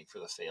atoning for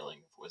the failing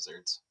of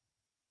wizards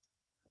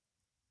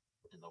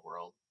in the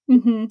world,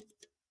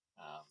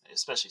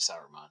 especially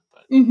Saruman,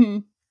 but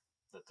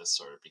that this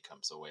sort of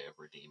becomes a way of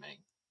redeeming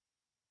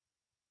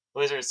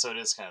wizards. So it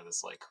is kind of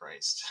this like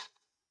Christ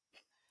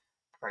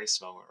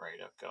moment, right?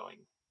 Of going,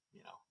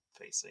 you know,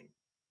 facing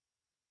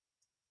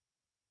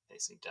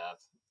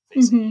death,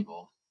 facing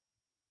evil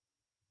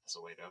as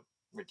a way to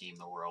redeem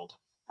the world,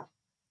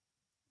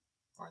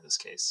 or in this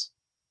case,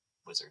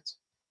 wizards.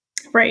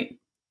 Right.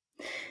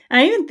 And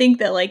I even think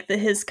that like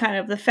his kind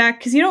of the fact,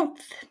 because you don't,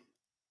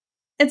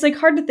 it's like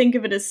hard to think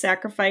of it as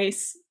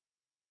sacrifice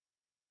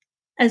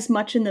as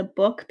much in the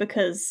book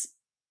because,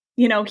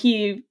 you know,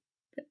 he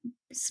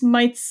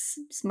smotes,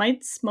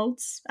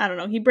 I don't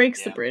know, he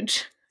breaks the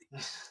bridge.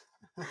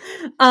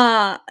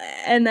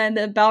 And then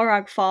the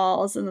Balrog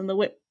falls, and then the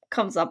whip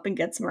comes up and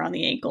gets him around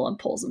the ankle and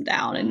pulls him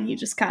down, and he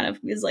just kind of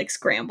is like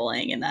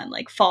scrambling and then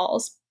like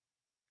falls.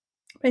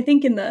 But I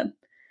think in the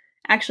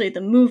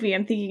movie,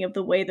 I'm thinking of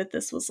the way that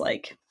this was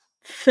like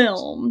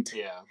filmed.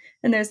 Yeah.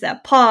 And there's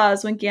that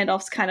pause when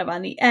Gandalf's kind of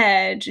on the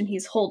edge and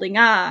he's holding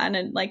on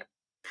and like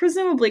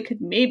presumably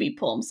could maybe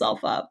pull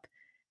himself up,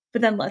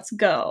 but then lets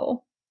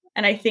go.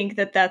 And I think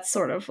that that's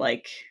sort of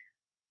like,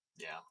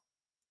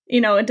 you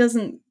know, it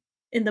doesn't,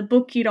 in the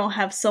book, you don't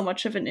have so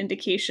much of an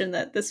indication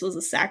that this was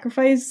a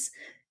sacrifice.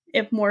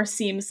 It more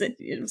seems that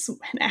it was an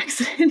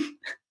accident.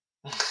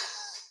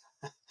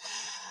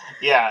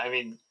 Yeah, I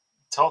mean,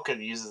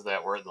 Tolkien uses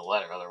that word in the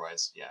letter.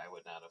 Otherwise, I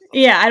would not have thought.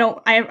 Yeah,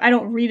 I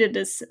don't read it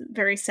as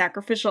very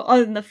sacrificial,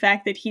 other than the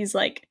fact that he's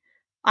like,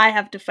 I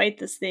have to fight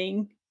this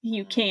thing.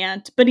 You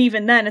can't. But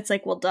even then, it's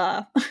like, well,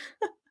 duh.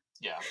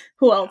 Yeah.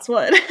 Who else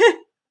would?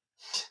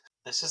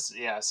 It's just,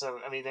 so,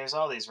 I mean, there's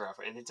all these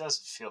references, and it does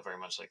feel very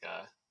much like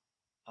a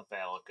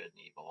battle of good and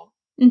evil.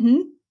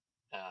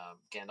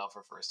 Gandalf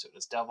refers to it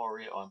as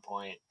devilry at one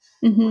point.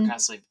 We're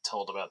constantly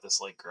told about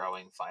this, like,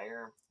 growing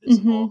fire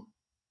visible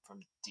from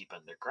deep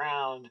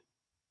underground.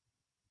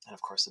 And,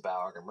 of course, the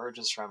Balrog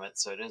emerges from it,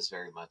 so it is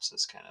very much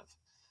this kind of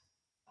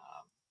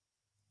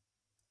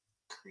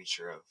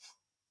creature of,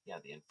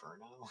 the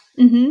Inferno.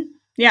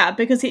 Yeah,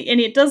 because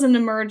it doesn't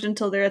emerge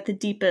until they're at the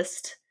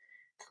deepest.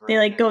 Correct. They,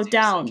 like, go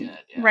down,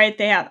 right?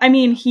 They have, I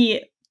mean,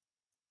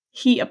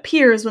 he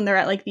appears when they're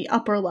at, like, the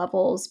upper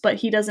levels, but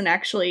he doesn't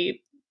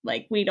actually,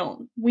 like, we,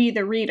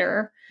 the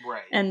reader,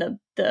 right, and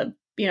the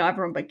you know,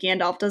 everyone but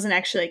Gandalf doesn't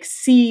actually, like,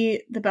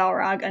 see the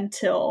Balrog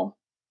until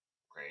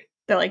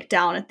they're, like,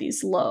 down at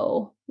these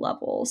low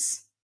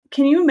levels.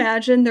 Can you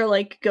imagine they're,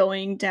 like,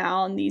 going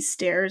down these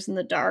stairs in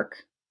the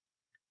dark?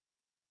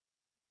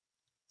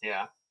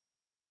 Yeah.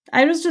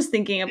 I was just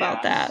thinking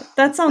about that.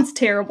 That sounds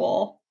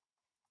terrible.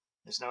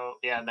 There's no,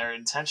 and they're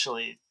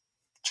intentionally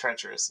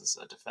treacherous as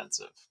a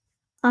defensive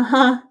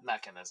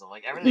mechanism.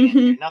 Like, everything in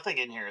here, nothing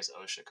in here is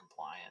OSHA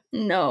compliant.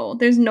 No,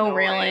 there's no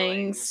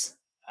railings.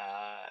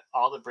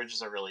 All the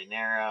bridges are really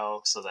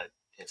narrow, so that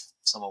if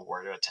someone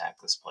were to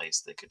attack this place,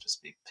 they could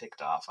just be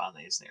picked off on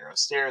these narrow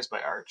stairs by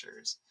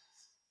archers.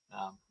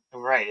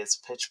 Right, it's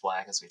pitch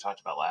black, as we talked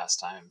about last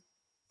time,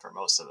 for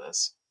most of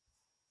this.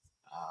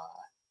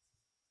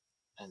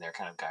 And they're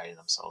kind of guiding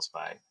themselves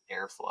by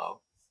airflow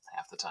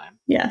half the time.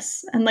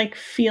 Yes, and like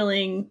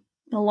feeling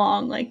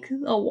along like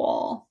a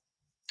wall.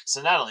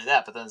 So not only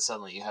that, but then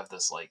suddenly you have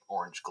this like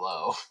orange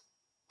glow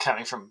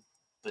coming from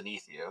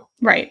beneath you.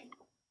 Right.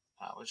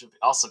 Which would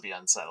also be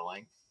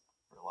unsettling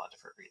for a lot of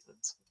different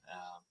reasons.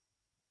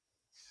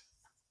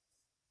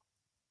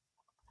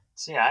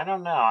 So I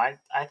don't know. I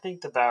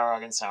think the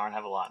Balrog and Sauron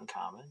have a lot in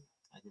common.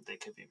 I think they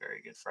could be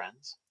very good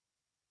friends.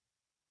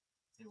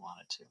 If they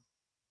wanted to.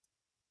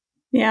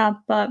 Yeah,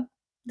 but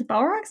the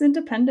Balrog's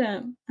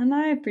independent, and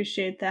I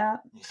appreciate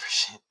that. You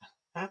appreciate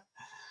that.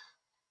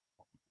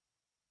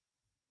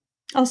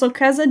 Also,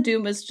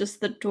 Khazad-dûm is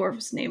just the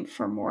dwarves' name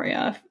for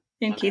Moria,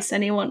 in case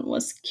anyone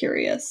was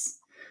curious.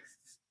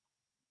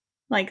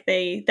 Like,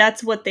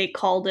 that's what they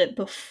called it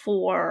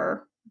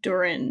before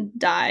Durin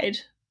died.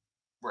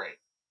 Right.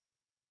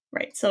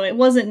 Right, so it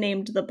wasn't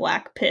named the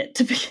Black Pit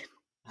to begin.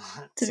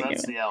 So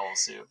that's the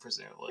elves,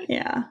 presumably.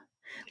 Yeah.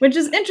 Which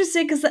is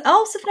interesting, because the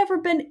elves have never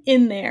been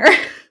in there.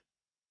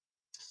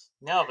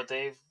 No, but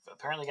they've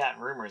apparently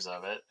gotten rumors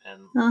of it,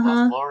 and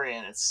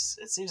Lothlorien, it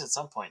seems at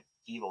some point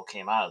evil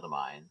came out of the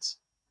mines.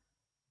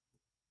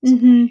 Some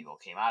kind of evil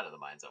came out of the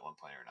mines at one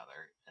point or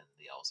another, and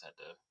the elves had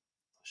to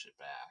push it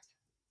back.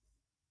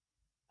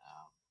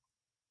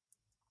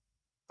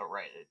 But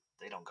right,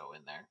 they don't go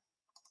in there.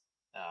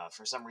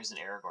 For some reason,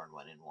 Aragorn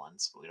went in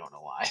once, but we don't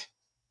know why.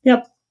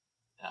 Yep.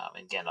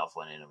 And Gandalf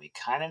went in, and we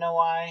kind of know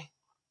why,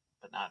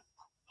 but not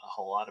a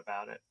whole lot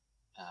about it.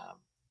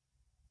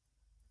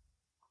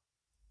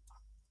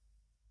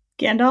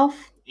 Gandalf?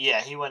 Yeah,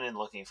 he went in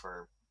looking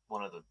for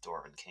one of the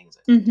Dwarven kings,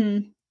 I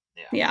think.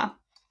 Yeah.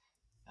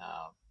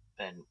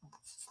 And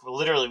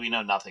literally, we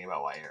know nothing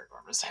about why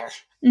Aragorn was there.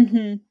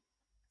 He's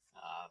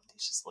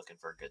just looking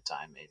for a good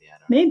time, maybe. I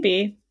don't know.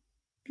 Maybe.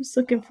 Just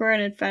looking for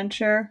an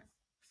adventure.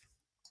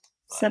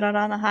 Set out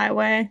on the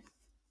highway.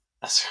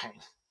 That's right.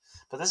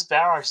 But this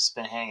Balrog's just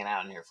been hanging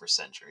out in here for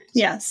centuries.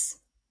 Yes.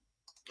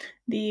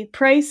 The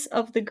price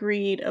of the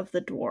greed of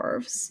the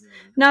dwarves.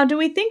 Now, do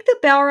we think the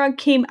Balrog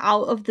came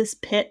out of this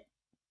pit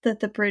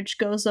that the bridge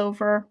goes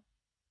over?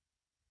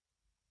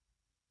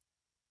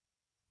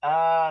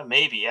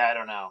 Maybe. Yeah, I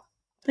don't know.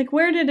 Like,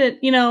 where did it,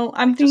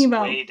 I'm thinking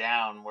about... way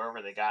down,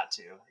 wherever they got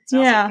to. It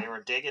sounds like they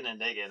were digging and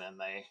digging,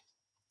 and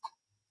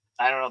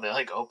I don't know, they,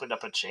 like, opened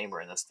up a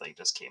chamber, and this thing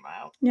just came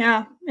out.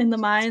 Yeah, in the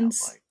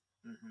mines. Like.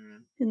 Mm-hmm.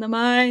 In the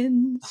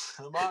mines.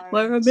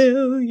 Where a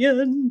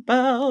million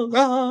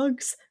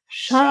Balrogs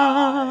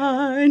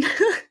shine.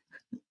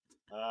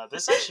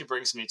 This actually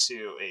brings me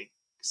to a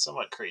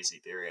somewhat crazy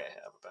theory I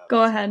have about.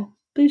 Go ahead,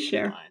 please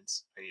share.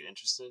 Mines. Are you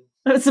interested?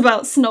 It's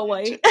about Snow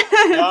White.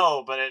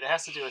 No, but it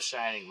has to do with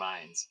shining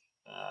mines.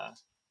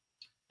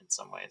 In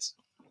some ways.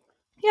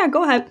 Yeah,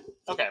 go ahead.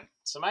 Okay,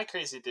 so my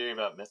crazy theory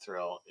about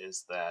Mithril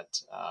is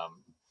that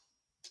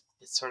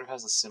it sort of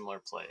has a similar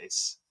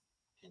place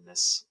in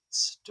this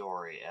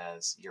story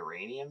as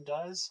uranium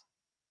does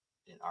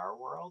in our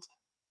world.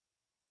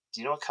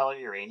 Do you know what color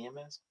uranium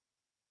is?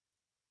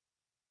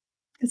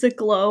 Is it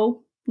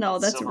glow? No,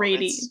 that's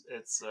radium.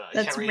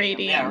 That's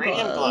radium. Yeah,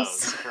 radium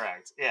glows.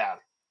 Correct. Yeah.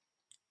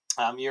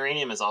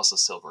 Uranium is also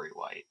silvery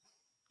white.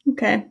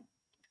 Okay.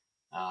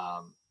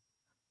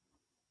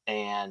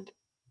 And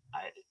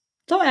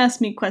don't ask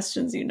me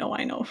questions I don't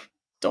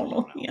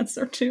know the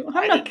answer to.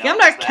 I'm not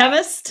a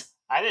chemist.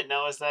 I didn't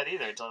know it was that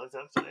either until I looked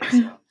it up today.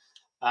 So.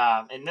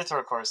 And Mithril,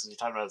 of course, as you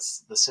talked about,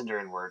 is the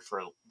Sindarin word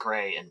for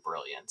gray and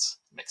brilliance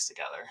mixed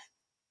together.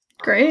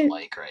 Great.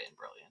 Light gray and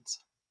brilliance.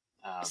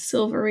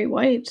 Silvery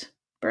white.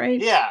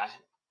 Bright. Yeah.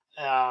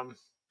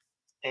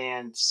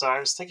 And so I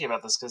was thinking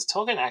about this because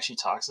Tolkien actually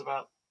talks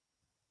about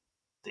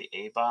the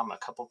A-bomb a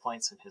couple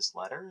points in his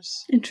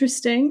letters.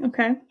 Interesting.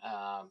 Okay.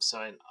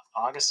 So in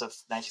August of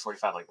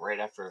 1945, like right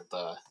after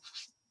the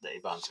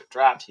A-bombs were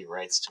dropped, he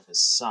writes to his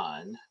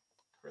son,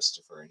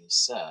 Christopher, and he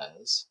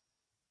says,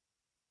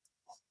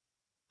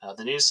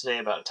 the news today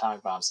about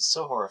atomic bombs is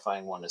so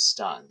horrifying one is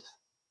stunned.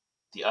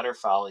 The utter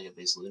folly of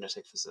these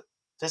lunatic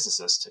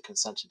physicists to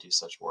consent to do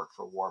such work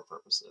for war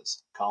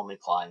purposes, calmly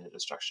plotting the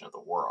destruction of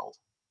the world.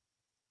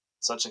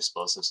 Such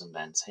explosives in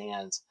men's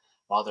hands,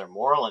 while their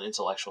moral and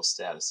intellectual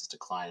status is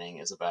declining,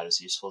 is about as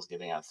useful as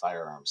giving out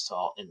firearms to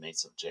all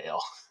inmates of jail,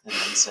 and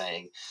then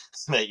saying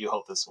that you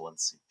hope this will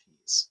ensue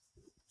peace.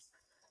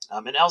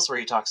 And elsewhere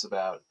he talks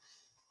about,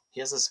 he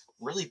has this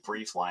really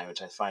brief line,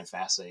 which I find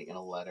fascinating, in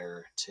a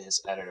letter to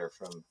his editor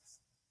from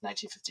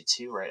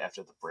 1952, right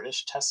after the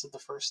British tested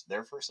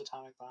their first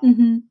atomic bomb.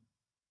 Mm-hmm.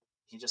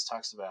 He just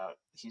talks about,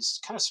 he's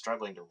kind of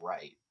struggling to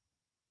write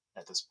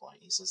at this point.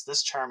 He says,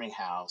 this charming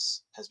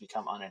house has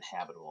become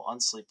uninhabitable,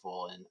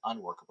 unsleepable, and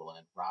unworkable,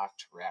 and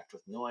racked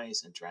with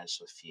noise and drenched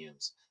with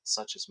fumes,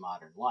 such as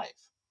modern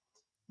life.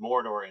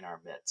 Mordor in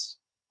our midst.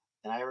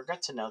 And I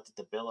regret to note that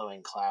the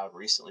billowing cloud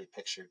recently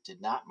pictured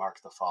did not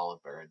mark the fall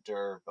of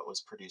Barad-dûr, but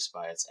was produced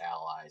by its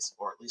allies,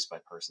 or at least by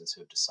persons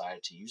who have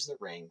decided to use the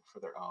ring for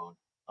their own,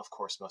 of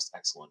course, most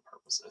excellent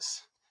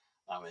purposes.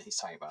 And he's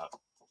talking about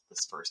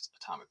this first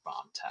atomic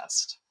bomb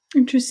test.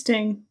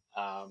 Interesting.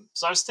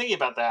 So I was thinking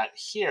about that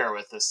here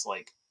with this,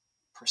 like,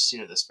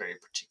 pursuit of this very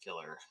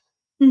particular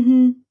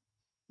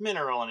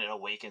mineral, and it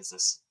awakens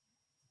this,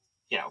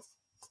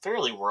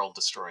 fairly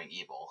world-destroying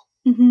evil.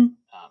 Mm-hmm.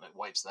 It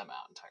wipes them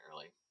out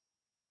entirely.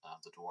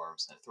 The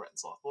dwarves, and it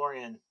threatens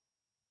Lothlorien.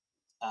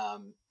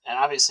 And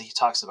obviously he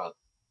talks about,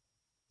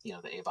 the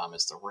A-bomb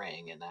is the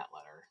ring in that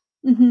letter.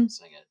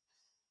 Saying it.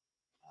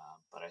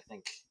 But I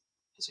think,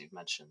 as we've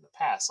mentioned in the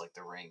past, like,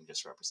 the ring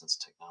just represents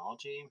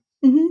technology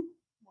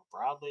more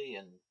broadly,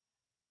 and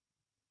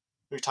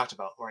we talked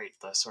about, right,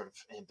 the sort of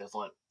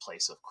ambivalent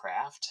place of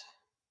craft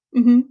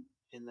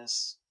in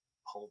this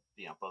whole,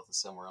 both the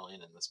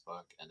Silmarillion and this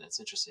book. And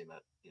it's interesting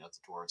that, the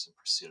dwarves, in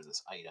pursuit of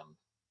this item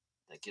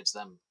that gives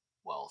them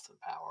wealth and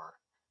power,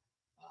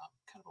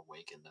 kind of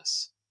awaken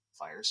this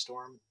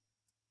firestorm.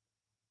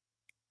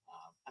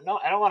 I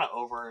don't want to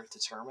over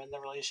determine the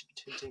relationship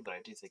between the two, but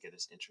I do think it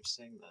is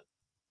interesting that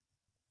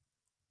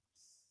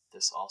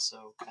this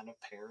also kind of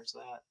pairs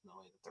that in the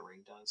way that the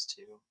ring does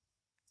too.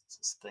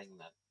 It's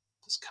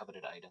this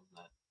coveted item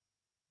that,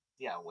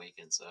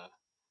 awakens a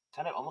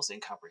kind of almost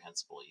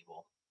incomprehensible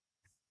evil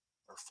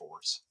or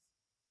force.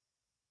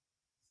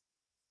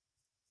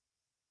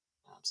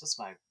 So that's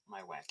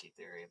my wacky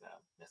theory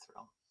about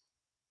Mithril.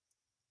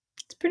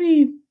 It's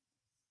pretty...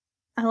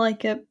 I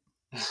like it.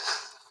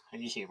 Are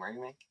you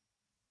humoring me?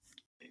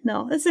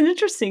 No, it's an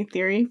interesting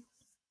theory.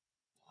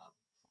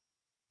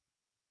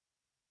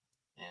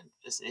 And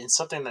it's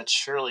something that's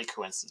surely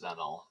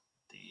coincidental.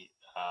 The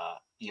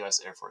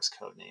U.S. Air Force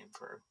code name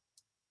for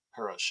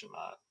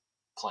Hiroshima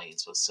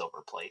planes was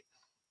silver plate.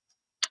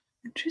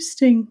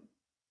 Interesting.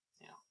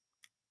 Yeah.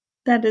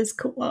 That is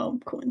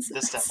coincidence.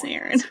 This definitely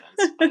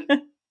coincidence,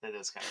 but it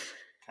is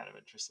kind of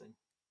interesting.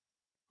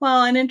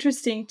 Well, and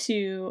interesting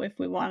too, if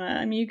we want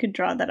to, you could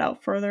draw that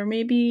out further.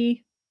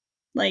 Maybe,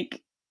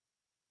 like,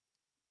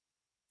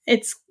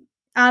 it's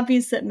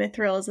obvious that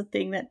mithril is a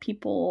thing that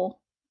people,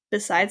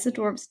 besides the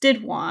dwarves,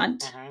 did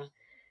want.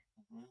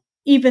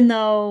 Even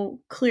though,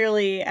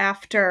 clearly,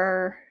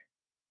 after,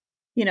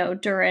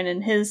 Durin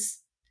and his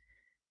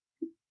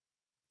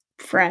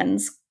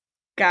friends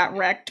got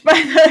wrecked by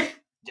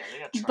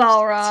the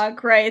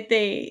Balrog, right?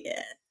 They,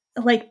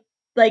 like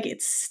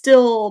it's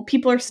still,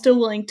 people are still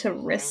willing to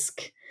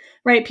risk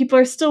Right, people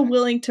are still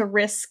willing to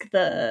risk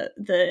the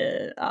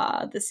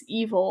this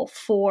evil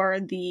for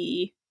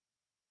the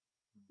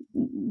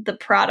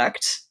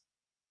product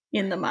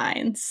in the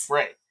mines.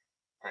 Right.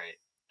 Right.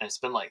 And it's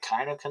been like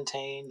kind of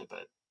contained,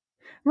 but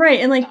Right,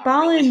 and like not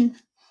really. Balin,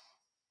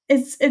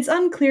 it's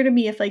unclear to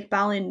me if like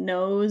Balin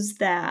knows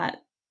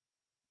that,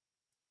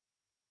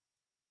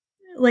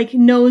 like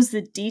knows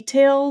the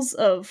details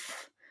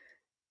of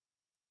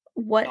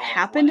what Oh, like what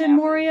happened in happened?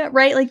 Moria,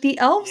 right? Like the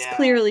elves Yeah,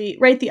 clearly,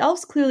 right? The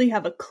elves clearly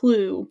have a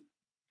clue,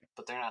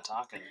 but they're not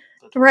talking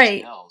the dwarves and the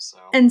right? elves, so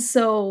And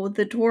so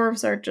the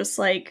dwarves are just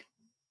like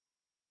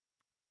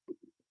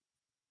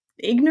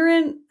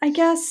ignorant, I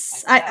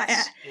guess. I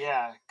guess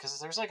yeah, because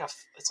there's like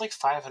it's like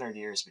 500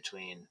 years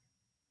between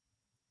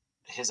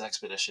his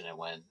expedition and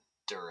when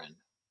Durin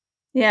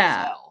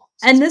Yeah. fell, so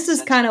it's And been centuries.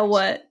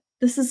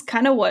 this is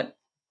kind of what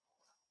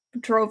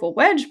drove a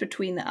wedge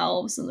between the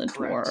elves and the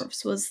Correct.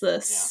 dwarves was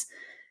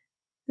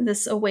Yeah.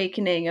 this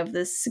awakening of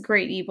this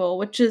great evil,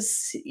 which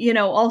is,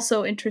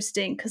 also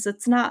interesting because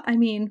it's not, I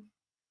mean,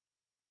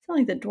 it's not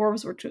like the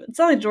dwarves were it's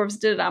not like the dwarves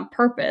did it on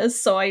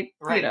purpose. So Right.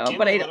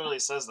 Gimli literally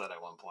says that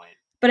at one point.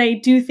 but I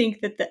do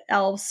think that the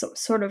elves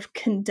sort of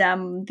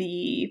condemn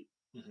the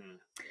Hmm.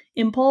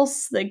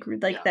 impulse, like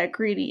Yeah. that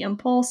greedy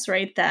impulse,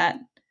 right? That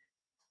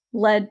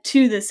led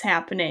to this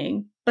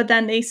happening. But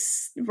then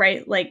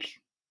right,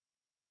 like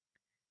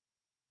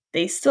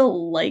they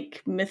still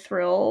like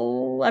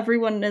Mithril.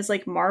 Everyone is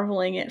like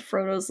marveling at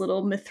Frodo's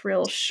little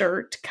Mithril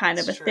shirt kind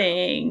of It's a true.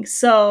 thing.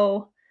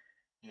 So,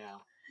 Yeah.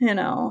 you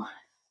know.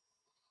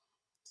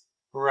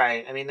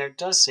 Right. I mean, there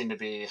does seem to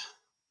be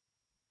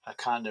a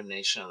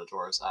condemnation of the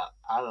dwarves out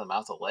of the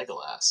mouth of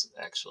Legolas,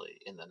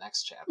 actually, in the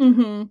next chapter,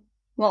 Mhm.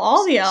 Well, where he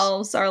all the says,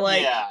 elves are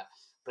like, yeah,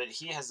 but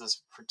he has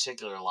this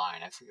particular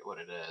line. I forget what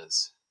it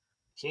is.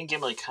 He and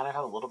Gimli kind of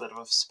have a little bit of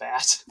a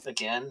spat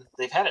again.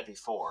 They've had it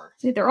before.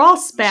 see, they're I all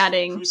forget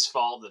spatting. whose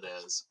fault it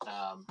is.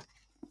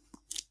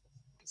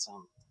 It's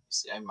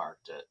see, I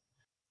marked it.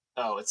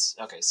 Oh, it's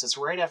okay. So it's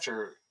right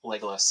after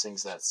Legolas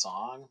sings that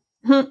song.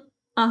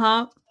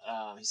 Uh-huh.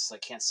 He says, "I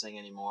can't sing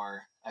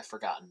anymore. I've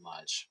forgotten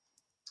much."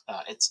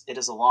 It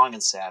is a long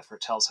and sad, for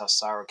it tells how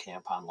sorrow came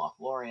upon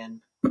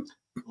Lothlorien,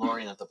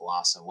 Lorien of the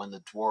Blossom, when the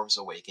dwarves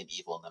awakened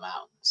evil in the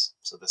mountains.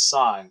 So the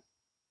song,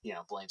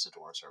 blames the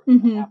dwarves for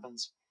everything that Mhm.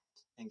 happens.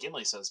 And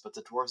Gimli says, "But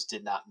the dwarves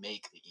did not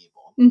make the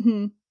evil."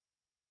 Mhm.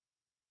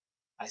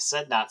 "I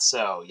said not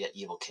so, yet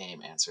evil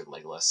came," answered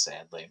Legolas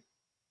sadly.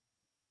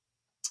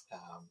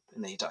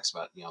 And then he talks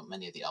about,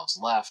 many of the elves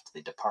left,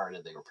 they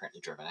departed, they were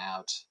apparently driven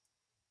out.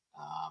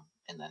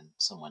 And then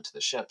some went to the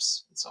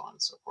ships, and so on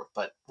and so forth.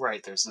 But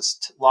right, there's this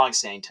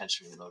long-standing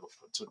tension between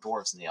the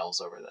dwarves and the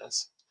elves over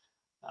this.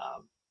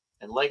 Um,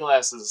 and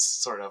Legolas is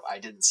sort of, "I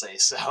didn't say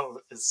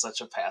so." It's such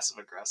a passive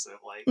aggressive,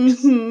 like,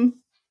 Mhm.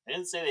 I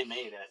didn't say they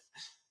made it.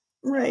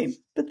 Right.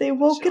 But they The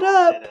woke it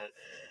children did up. it.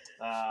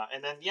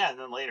 And then yeah, and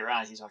then later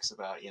on he talks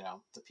about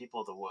the people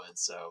of the wood,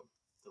 so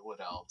the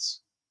wood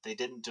elves. They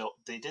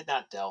did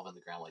not delve in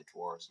the ground like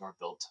dwarves, nor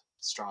built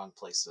strong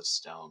places of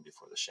stone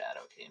before the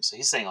shadow came. So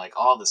he's saying like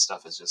all this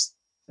stuff has just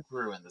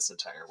ruined this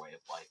entire way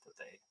of life that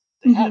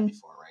they had Mhm.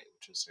 before, right?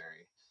 Which was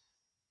very,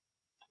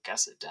 I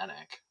guess,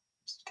 Edenic,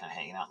 just kind of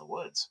hanging out in the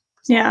woods.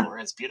 Because Yeah.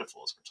 Lothlorien is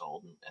beautiful, as we're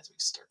told, and as we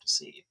start to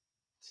see.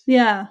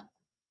 Yeah.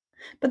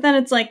 But then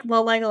it's like,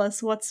 well,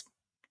 Legolas,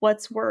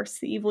 what's worse,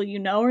 the evil you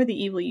know or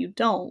the evil you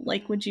don't?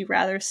 Like, Mm-hmm. would you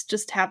rather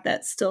just have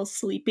that still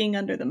sleeping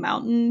under the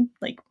mountain,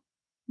 like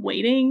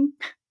waiting?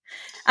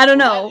 I don't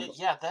Well, know.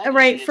 that is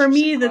Right? the For interesting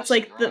me, that's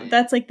question, like right?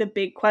 that's like the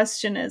big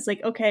question is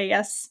like, okay,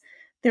 yes,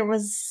 there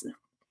was,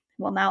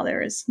 well, now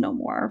there is no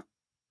more.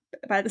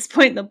 By this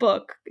point in the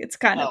book, it's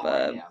kind of Oh,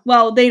 right, a, yeah,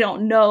 well, they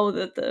don't know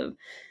that the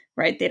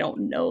right, they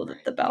don't know that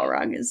right, the but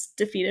Balrog is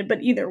defeated,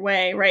 but either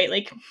way, right?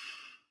 Like,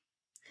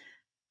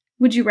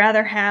 would you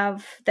rather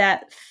have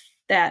that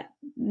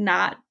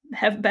not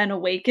have been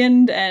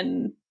awakened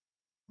and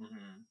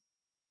mm-hmm.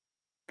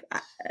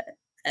 I,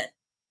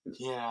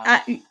 Yeah.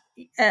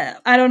 I,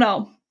 I don't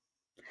know.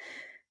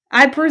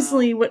 I Uh,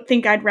 personally would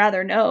think I'd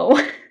rather know.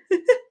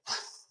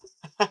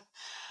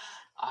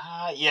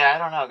 yeah, I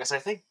don't know because I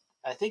think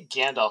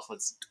Gandalf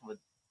would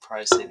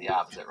probably say the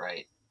opposite,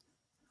 right?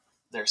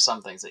 There's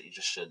some things that you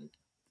just shouldn't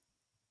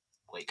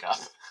wake up.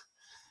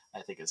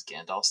 I think is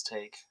Gandalf's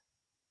take.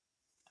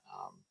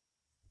 Um,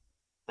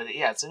 but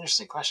yeah, it's an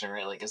interesting question,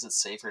 right? Like, is it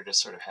safer to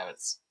sort of have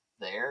it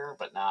there,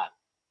 but not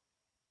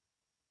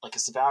like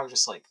is the Balrog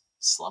just like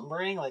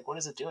slumbering? Like, what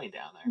is it doing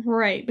down there?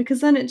 Right,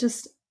 because then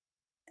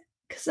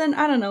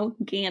I don't know,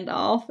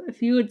 Gandalf,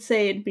 if you would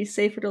say it'd be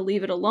safer to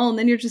leave it alone,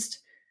 then you're just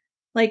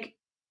like,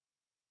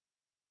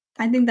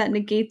 I think that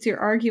negates your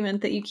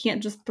argument that you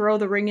can't just throw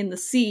the ring in the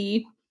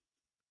sea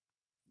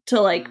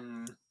to like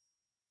Mm,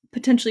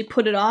 potentially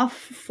put it off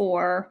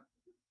for,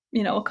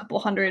 a couple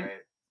hundred right.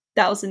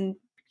 thousand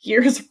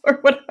years or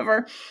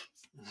whatever.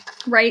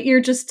 Right? You're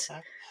just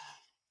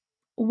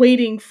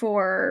waiting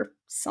for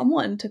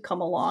someone to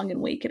come along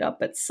and wake it up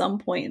at some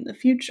point in the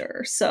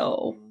future.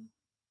 So, Mm.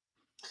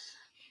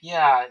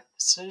 Yeah,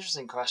 it's an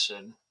interesting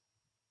question.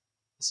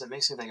 So it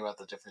makes me think about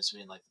the difference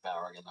between like the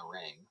Balrog and the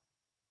Ring,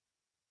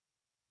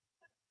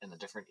 and the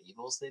different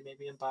evils they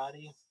maybe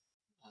embody.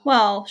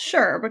 Well,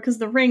 sure, because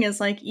the ring is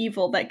like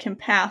evil that can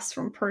pass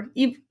from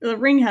the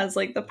ring has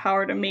like the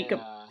power to make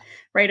Yeah.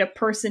 a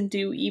person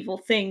do evil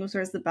things,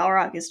 whereas the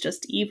Balrog is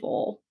just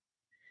evil.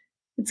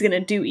 It's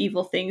gonna do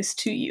evil things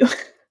to you.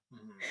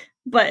 Mm-hmm.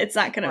 But it's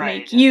not gonna Right.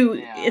 make you.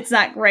 Yeah. It's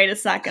not right.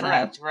 It's not gonna.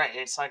 Correct. Right.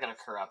 It's not going to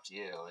corrupt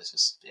you. It's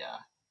just yeah.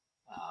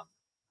 Um,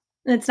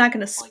 It's not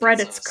gonna like spread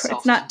it's its. a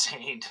It's not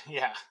self-contained.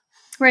 Yeah.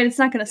 right. It's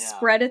not gonna Yeah.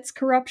 spread its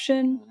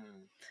corruption Mm-hmm.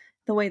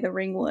 the way the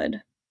ring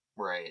would.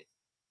 Right.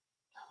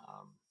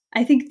 Um,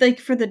 I think like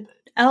for the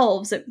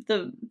elves,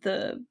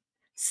 the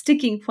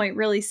sticking point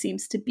really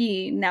seems to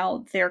be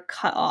now they're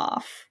cut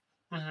off.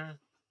 mm-hmm.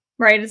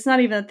 Right? It's not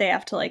Right. even that they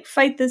have to like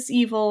fight this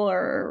evil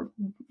or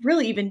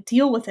really even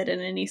deal with it in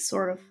any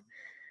sort of Mm-hmm.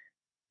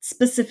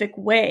 specific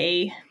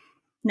way.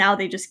 Now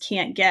they just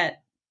can't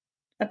get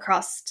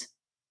across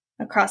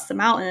the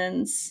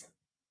mountains.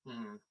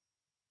 Mm-hmm.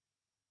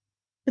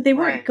 But they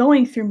weren't Right.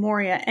 going through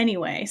Moria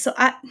anyway. So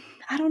I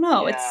don't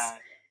know. It's Yeah.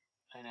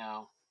 I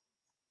know.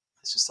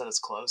 It's just that it's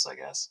close, I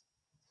guess.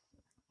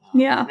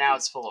 And yeah, now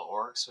it's full of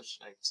orcs, which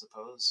I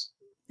suppose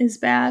is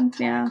bad. kind of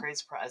Yeah.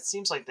 creates. It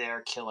seems like they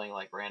are killing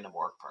like random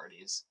orc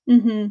parties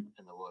Mhm.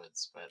 in the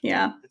woods, but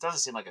Yeah. it doesn't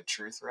seem like a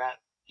true threat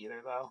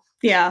either, though.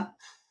 Yeah.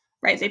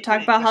 Right. Because They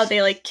talk about how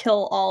they like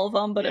kill all of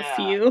them but a yeah,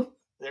 few.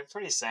 they're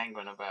pretty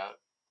sanguine about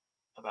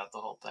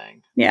the whole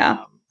thing.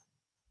 Yeah.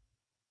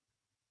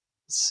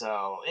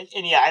 So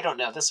and yeah, I don't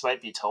know. This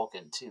might be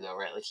Tolkien too, though,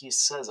 right? Like he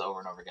says over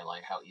and over again,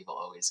 like how evil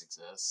always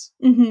exists.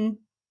 Mhm.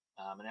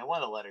 And in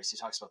one of the letters, he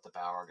talks about the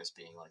Balrog as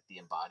being like the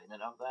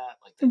embodiment of that,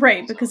 like that Right,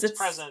 evil's because always it's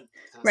present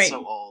because it's so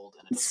right. old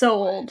and it It's doesn't go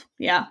so away. old.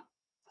 Yeah.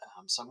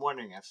 So I'm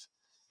wondering if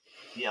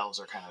the elves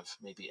are kind of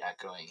maybe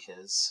echoing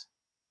his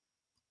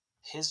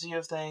view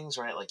of things,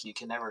 right? Like you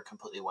can never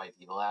completely wipe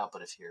evil out,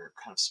 but if you're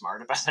kind of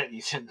smart about it,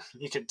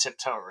 you can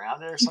tiptoe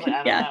around it or You something. can I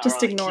don't yeah, know, or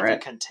just like ignore keep it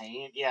it.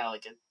 contained. Yeah,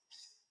 like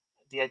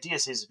the idea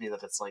seems to be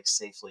that it's like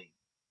safely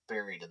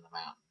buried in the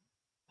mountain.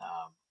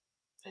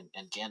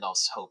 And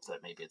Gandalf's hope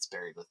that maybe it's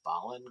buried with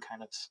Balin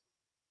kind of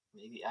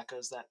maybe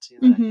echoes that too.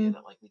 That idea Mhm.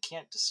 that like we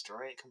can't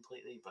destroy it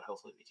completely, but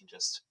hopefully we can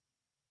just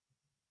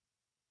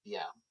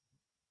yeah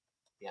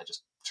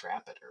just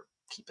trap it or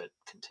keep it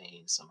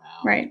contained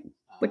somehow. Right.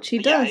 Which he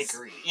But yeah, I does.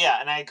 agree. Yeah,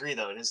 and I agree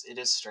though. It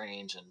is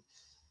strange, and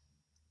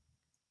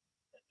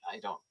I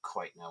don't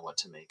quite know what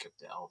to make of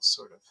the elves'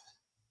 sort of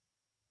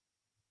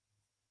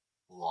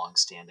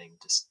long-standing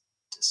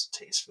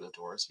distaste for the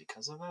dwarves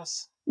because of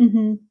this.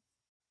 Mhm.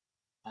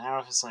 I don't know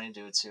if it's something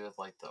to do too with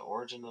like the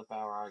origin of the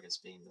Balrog as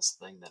being this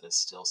thing that is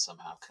still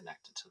somehow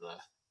connected to the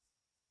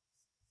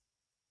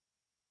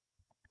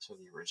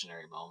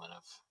originary moment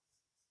of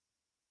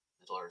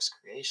Middle Earth's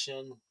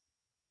creation.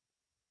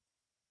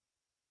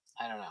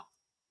 I don't know.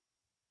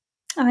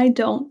 I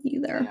don't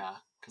either. Yeah,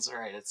 because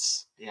right,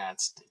 it's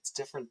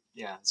different.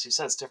 Yeah, as you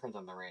said, it's different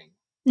than the ring.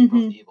 They're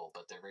both Mhm. evil,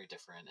 but they're very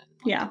different. And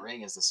like the Yeah.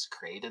 ring is this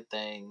created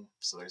thing,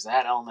 so there's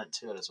that element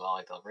to it as well.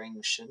 Like the ring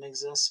shouldn't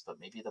exist, but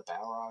maybe the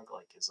Balrog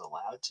like is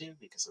allowed to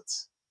because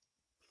it's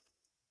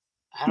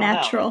I don't know.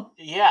 Natural.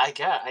 Yeah, I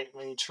get. I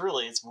mean,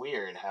 truly, it's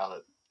weird how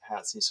it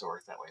seems to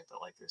work that way. But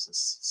like, there's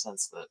this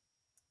sense that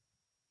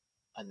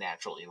a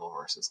natural evil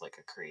versus like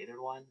a created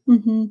one.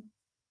 Mhm.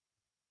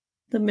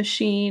 The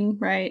machine,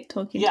 right?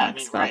 Tolkien Yeah, I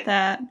talks mean, about right.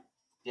 that.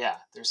 Yeah,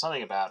 there's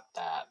something about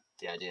that.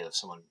 The idea of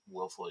someone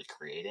willfully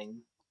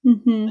creating an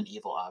Mhm.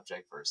 evil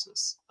object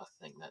versus a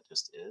thing that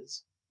just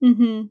is.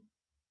 Mhm.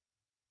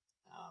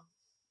 Um,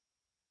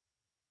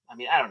 I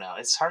mean, I don't know.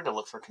 It's hard to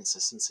look for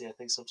consistency. I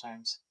think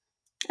sometimes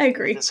I with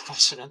agree. this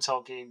question in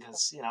Tolkien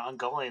because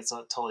Ungoliant is a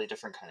totally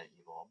different kind of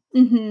evil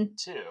Mhm.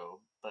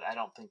 too. But I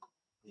don't think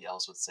the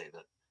elves would say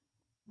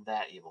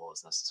that evil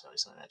is necessarily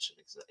something that should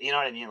exist. You know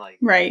what I mean? Like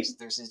Right.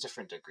 there's these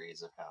different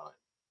degrees of how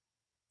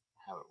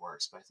it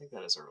works. But I think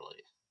that is a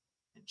really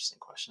interesting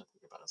question to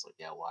think about. It's like,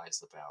 yeah, why is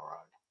the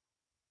Balrog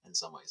in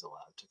some ways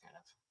allowed to kind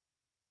of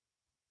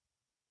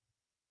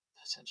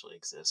potentially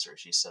exist? Or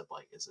she said,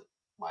 like,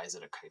 why is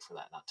it okay for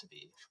that not to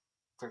be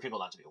for people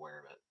not to be aware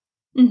of it?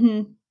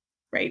 Mhm.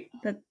 Right.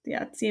 That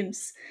yeah, it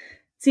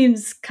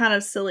seems kind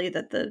of silly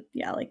that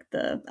like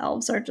the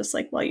elves are just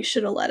like, well, you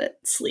should have let it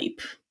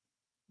sleep.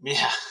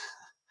 Yeah,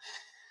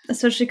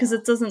 Especially because yeah,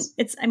 it doesn't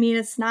it's I mean,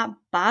 it's not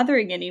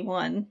bothering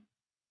anyone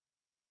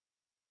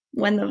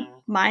when the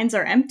mm, mines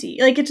are empty.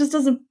 Like it just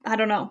doesn't I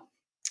don't know.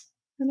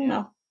 I don't yeah,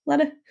 know.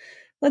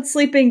 Let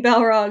sleeping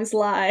Balrogs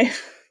lie.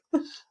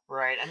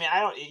 right. I mean, I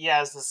don't.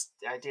 Yeah, is this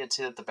idea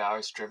too that the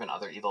Balrog's driven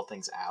other evil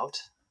things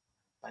out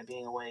by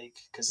being awake?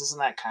 Because isn't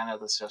that kind of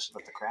the discussion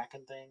about the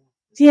Kraken thing?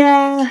 Is that it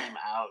Yeah. came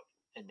out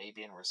and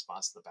maybe in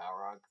response to the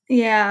Balrog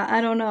waking Yeah, up?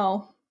 I don't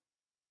know.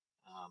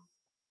 Um,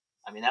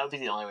 I mean, that would be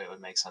the only way it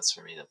would make sense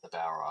for me that the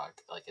Balrog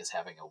like is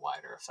having a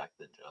wider effect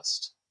than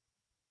just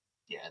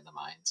in the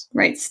mines.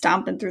 Right,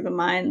 stomping through the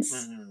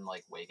mines.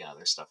 Like waking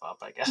other stuff up,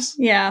 I guess. I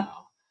don't Yeah.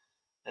 know.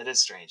 It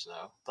is strange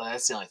though, but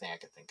that's the only thing I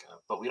could think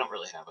of. But we don't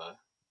really have a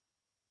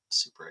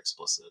super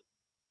explicit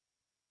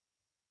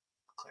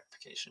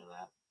clarification of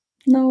that.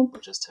 Nope.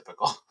 Which is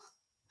typical,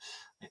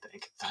 I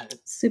think. But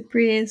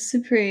surprise.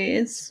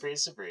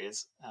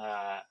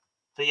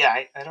 But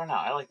yeah, I don't know.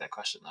 I like that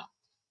question though.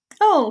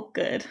 Oh,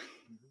 good.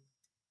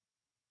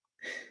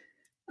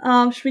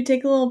 Should we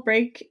take a little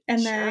break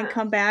and then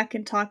come back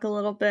and talk a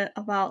little bit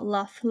about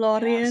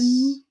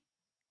Lothlorien?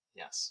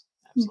 Yes,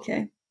 absolutely.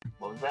 Okay.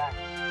 We'll be back.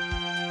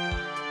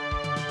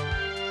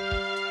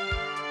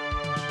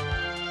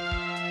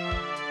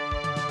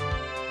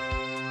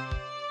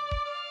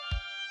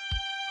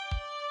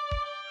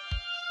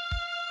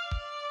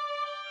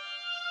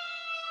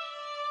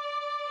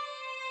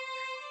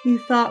 You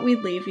thought we'd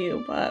leave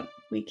you, but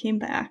we came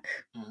back.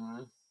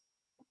 Mm-hmm.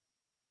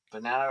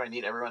 But now I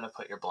need everyone to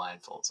put your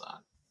blindfolds on.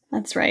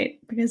 That's right,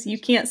 because you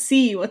can't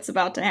see what's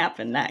about to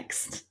happen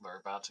next. We're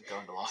about to go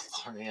into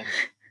Lothlorien.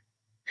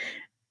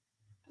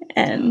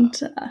 And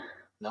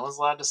no one's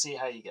allowed to see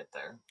how you get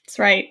there. That's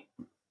right.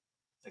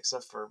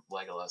 Except for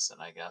Legolas,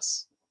 and I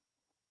guess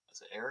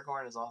is it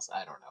Aragorn is also,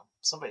 I don't know.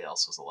 Somebody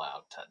else was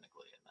allowed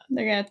technically in that.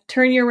 They're gonna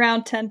turn you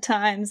around 10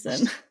 times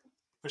and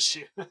push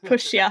you.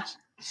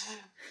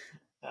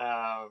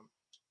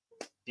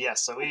 Yeah,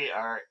 so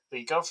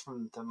we go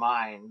from the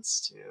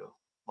mines to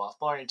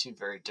Lothlorien, two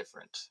very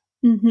different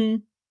places.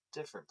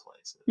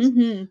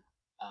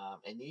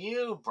 And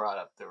you brought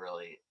up the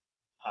really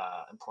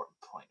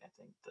important point, I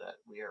think, that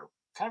we are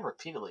kind of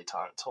repeatedly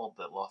told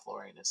that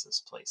Lothlorien is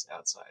this place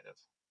outside of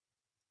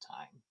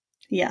time.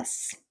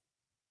 Yes.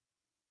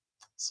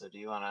 So do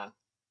you want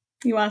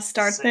to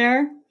start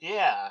there?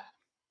 Yeah.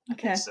 I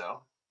think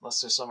so.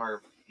 Unless there's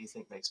somewhere you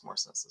think makes more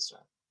sense this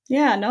time.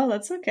 Yeah, no,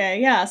 that's okay.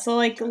 Yeah, so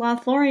like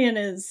Lothlorien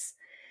is,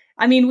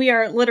 I mean, we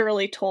are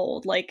literally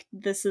told like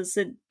this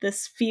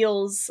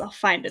feels, I'll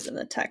find it in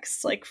the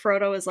text. Like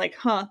Frodo is like,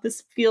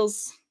 this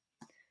feels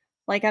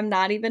like I'm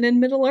not even in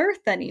Middle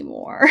Earth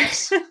anymore.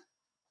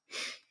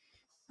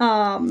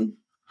 They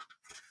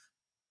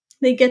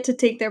get to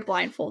take their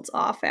blindfolds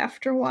off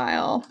after a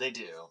while. They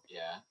do,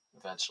 yeah,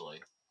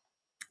 eventually.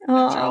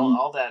 After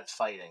all that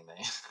fighting,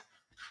 they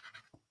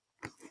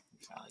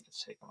finally get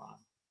to take them off.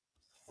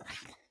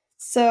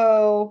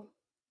 So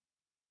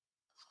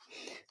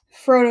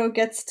Frodo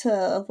gets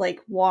to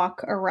like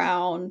walk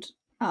around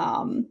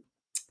Karen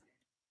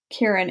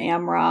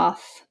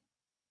Amroth,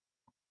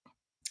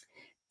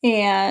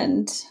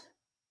 and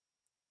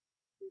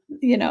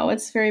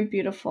it's very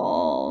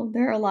beautiful.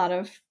 There are a lot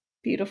of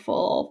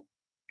beautiful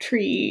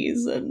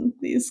trees and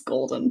these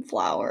golden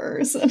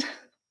flowers, and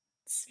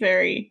it's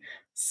very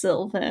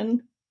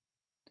sylvan.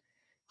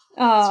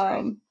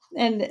 Right.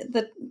 And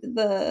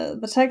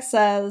the text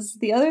says,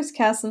 the others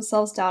cast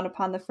themselves down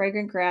upon the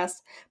fragrant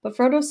grass, but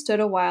Frodo stood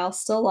a while,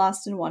 still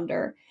lost in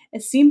wonder.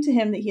 It seemed to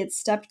him that he had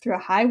stepped through a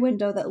high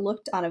window that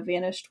looked on a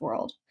vanished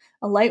world.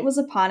 A light was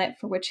upon it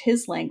for which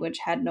his language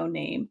had no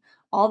name.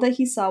 All that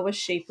he saw was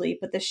shapely,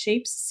 but the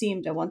shapes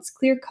seemed at once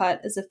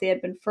clear-cut, as if they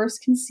had been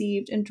first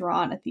conceived and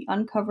drawn at the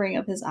uncovering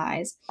of his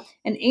eyes,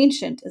 and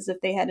ancient, as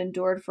if they had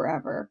endured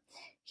forever.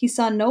 He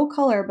saw no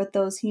color but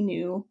those he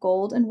knew,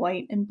 gold and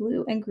white and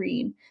blue and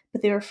green,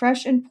 but they were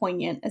fresh and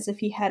poignant, as if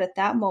he had at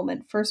that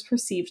moment first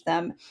perceived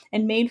them,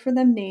 and made for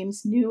them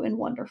names new and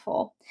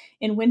wonderful.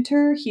 In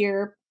winter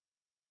here,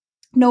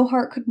 no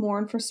heart could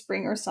mourn for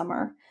spring or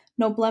summer.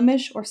 No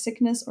blemish or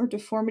sickness or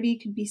deformity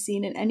could be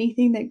seen in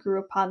anything that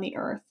grew upon the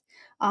earth.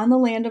 On the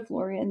land of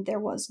Lorien there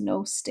was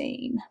no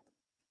stain.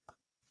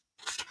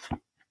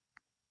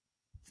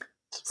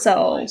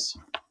 So, nice.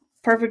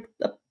 Perfect.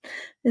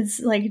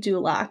 It's like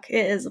Duloc.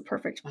 It is a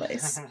perfect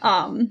place.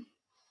 Avalon,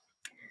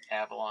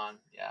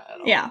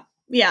 yeah.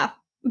 Yeah.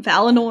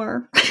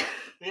 Valinor.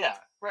 Yeah,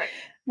 right.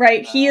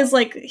 Right. He is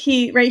like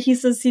he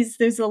says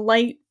there's a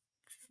light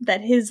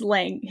that his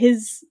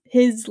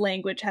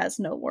language has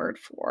no word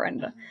for,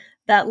 and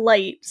that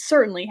light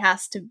certainly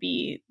has to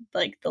be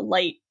like the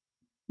light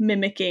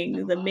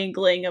mimicking the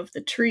mingling of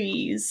the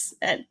trees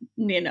at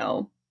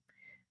noon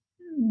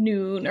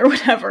or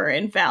whatever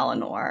in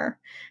Valinor.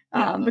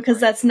 Because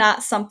that's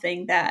not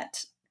something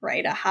that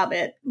a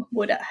hobbit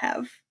would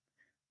have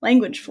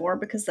language for,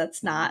 because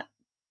that's not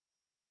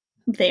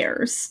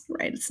theirs,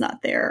 right? It's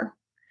not their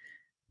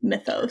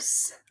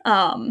mythos.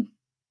 But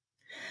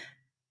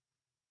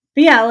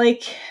yeah,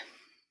 like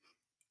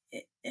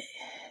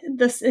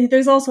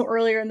there's also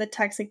earlier in the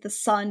text, like the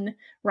sun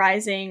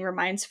rising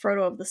reminds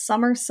Frodo of the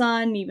summer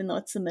sun, even though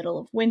it's the middle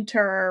of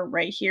winter.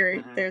 Right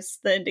here, there's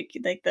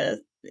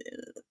the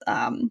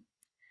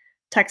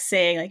text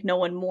saying like no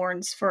one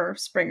mourns for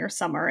spring or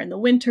summer in the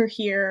winter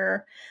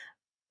here.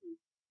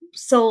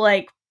 So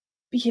like,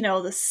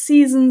 the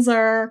seasons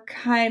are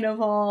kind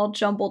of all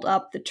jumbled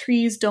up. The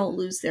trees don't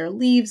lose their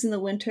leaves in the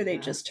winter. They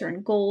just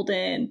turn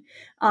golden.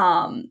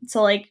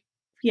 So like,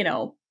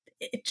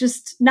 it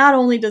just, not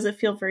only does it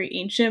feel very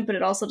ancient, but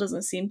it also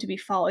doesn't seem to be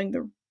following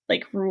the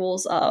like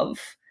rules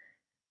of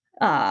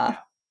the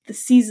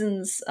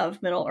seasons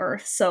of Middle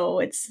Earth. So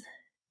it's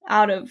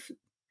out of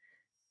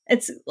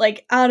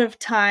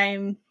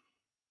time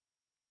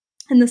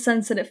in the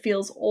sense that it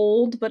feels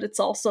old, but it's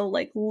also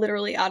like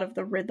literally out of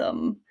the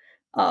rhythm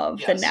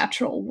of the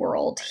natural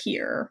world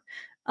here.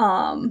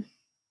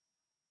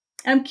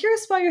 I'm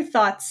curious about your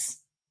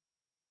thoughts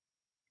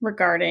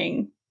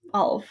regarding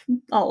all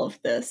of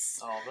this.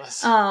 All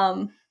this.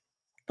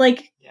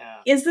 Like, Yeah.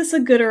 is this a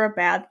good or a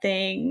bad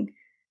thing?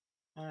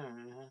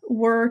 Mm-hmm.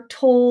 We're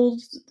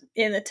told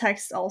in the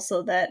text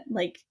also that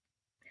like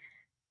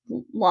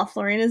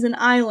Lothlorien is an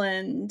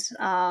island,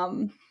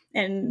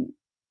 and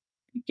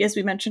as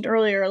we mentioned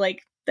earlier,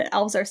 like the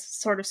elves are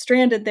sort of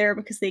stranded there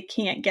because they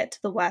can't get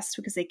to the west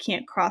because they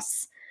can't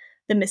cross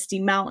the Misty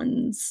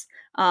Mountains.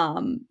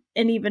 And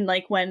even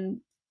like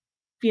when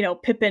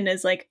Pippin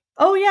is like,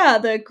 "Oh yeah,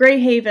 the Grey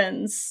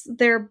Havens,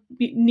 they're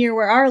near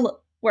where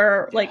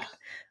Yeah. like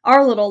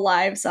our little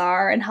lives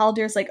are," and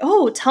Haldir's like,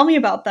 "Oh, tell me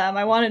about them.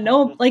 I want to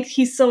know." Like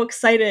he's so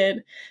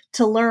excited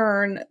to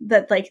learn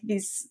that like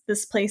this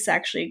place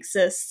actually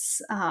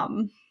exists.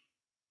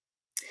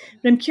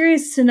 But I'm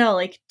curious to know,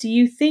 like, do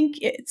you think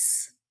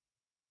it's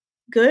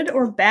good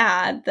or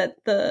bad that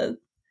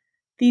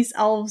these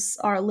elves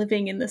are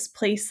living in this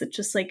place that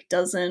just like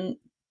doesn't,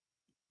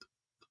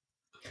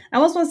 I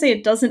almost want to say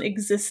it doesn't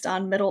exist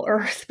on Middle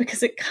Earth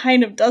because it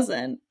kind of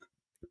doesn't.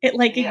 It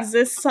like Yeah.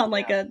 exists on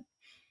Yeah.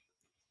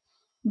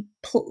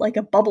 like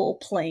a bubble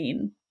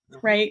plane, Mm-hmm.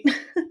 right?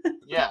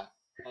 Yeah.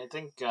 I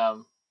think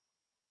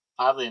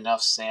oddly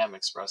enough, Sam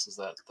expresses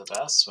that the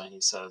best when he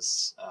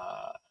says,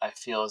 "I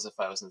feel as if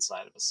I was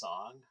inside of a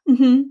song."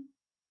 Mm-hmm.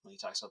 When he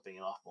talks about being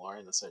in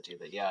Lothlorien, this idea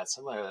that it's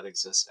something that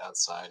exists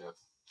outside of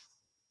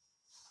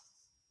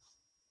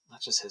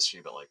not just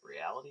history but like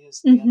reality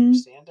as they Mm-hmm.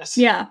 understand it.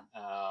 Yeah.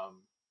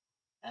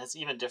 And it's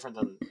even different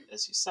than,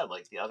 as you said,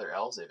 like the other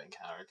elves they've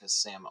encountered. Because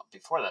Sam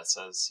before that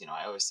says,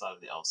 I always thought of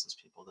the elves as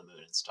people, the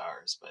moon and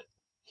stars, but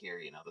here,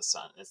 the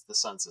sun. It's the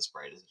sun's as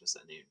bright as just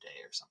a new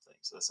day or something.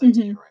 So this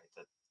idea, Mm-hmm. right,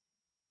 that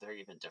they're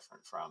even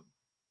different from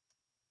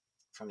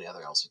the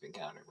other elves we've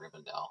encountered,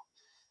 Rivendell.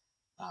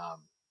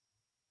 Um,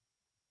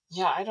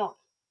 yeah, I don't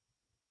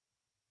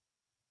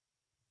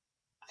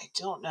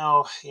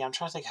know. Yeah, I'm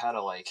trying to think how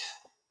to like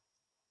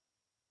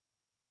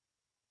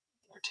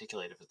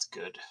articulate if it's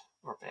good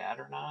or bad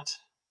or not.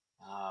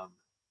 Um,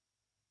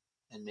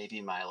 and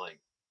maybe my like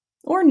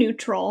Or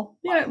neutral.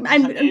 my Yeah,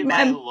 maybe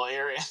my I'm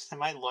lawyer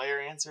my lawyer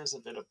answer is a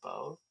bit of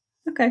both.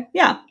 okay.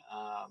 Yeah.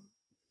 Um,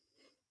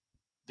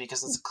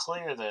 because it's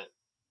clear that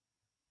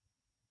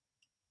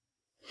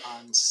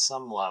on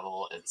some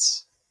level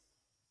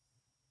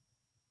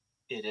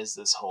it is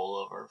this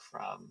holdover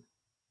from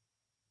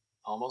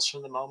almost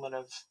from the moment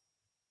of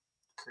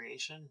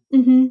creation.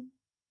 Mm-hmm.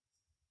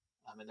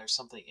 I mean, there's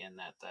something in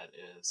that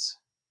is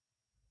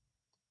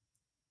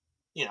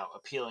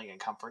appealing and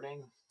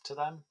comforting to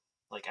them.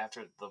 Like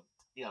after the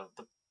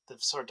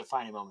sort of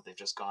defining moment they've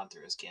just gone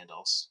through is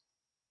Gandalf's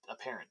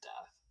apparent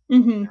death,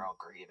 and Mm-hmm. they're all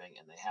grieving,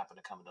 and they happen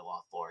to come into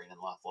Lothlorien, and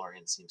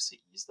Lothlorien seems to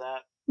ease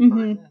that Mm-hmm.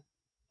 burden.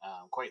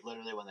 Quite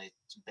literally, when they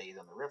bathe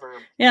in the river.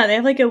 Yeah, they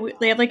have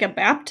like a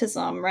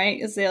baptism,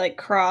 right? As they like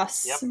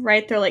cross, Yep,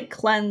 right? They're like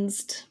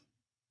cleansed.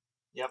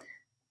 yep,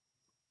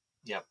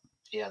 yep.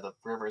 Yeah, the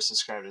river is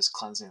described as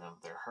cleansing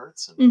of their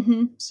hurts, and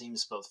Mm-hmm.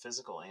 seems both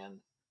physical and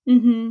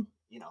Mm-hmm.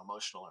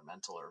 emotional or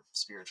mental or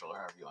spiritual or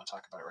however you want to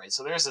talk about it, right?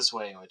 So there's this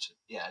way in which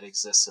it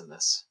exists in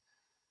this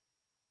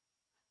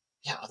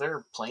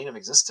other plane of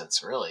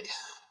existence, really.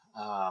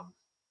 Um,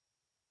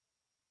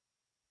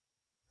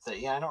 that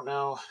I don't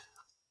know.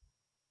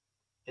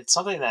 It's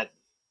something that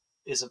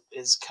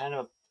is kind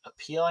of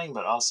appealing,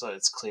 but also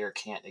it's clear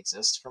can't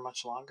exist for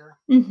much longer.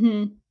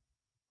 Mm-hmm.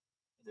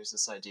 There's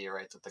this idea,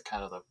 right, that the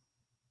kind of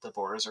the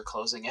borders are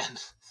closing in.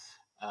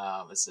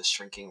 It's this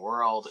shrinking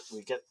world.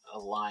 We get a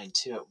line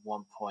too at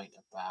one point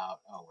about,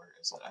 oh, where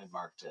is it? I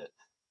marked it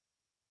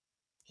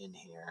in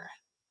here.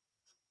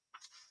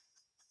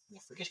 I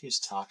forget who's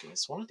talking.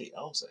 It's one of the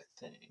elves, I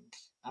think.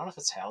 I don't know if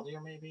it's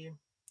Haldir, maybe.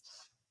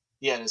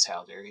 Yeah, it is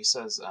Haldir. He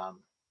says,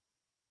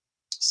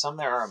 "Some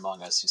there are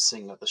among us who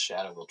sing that the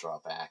shadow will draw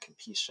back and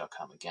peace shall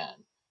come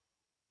again.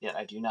 Yet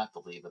I do not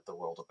believe that the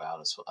world about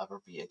us will ever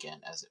be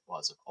again as it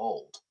was of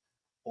old,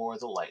 or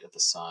the light of the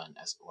sun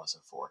as it was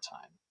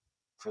aforetime.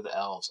 For the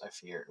elves, I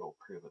fear it will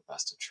prove at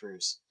best a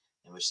truce,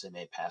 in which they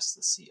may pass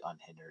the sea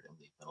unhindered and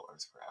leave Middle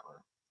Earth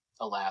forever.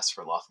 Alas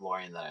for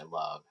Lothlorien that I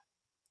love!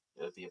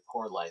 It would be a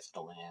poor life in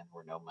a land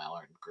where no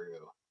malern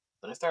grew.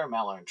 But if there are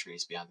malern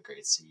trees beyond the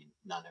great sea,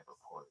 none ever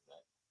poured of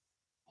it."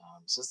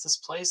 So it's this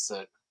place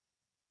that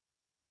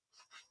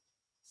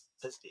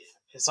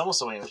it's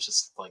almost a way in which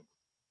it's like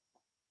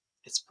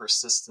its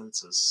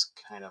persistence is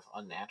kind of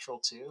unnatural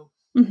too.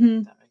 Mm-hmm.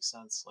 If that makes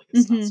sense. Like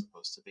it's not Mm-hmm.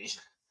 supposed to be.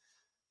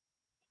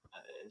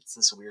 It's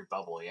this weird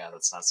bubble,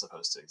 that's not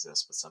supposed to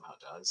exist, but somehow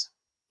does.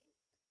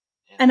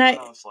 And And I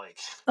don't I know if like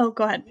oh,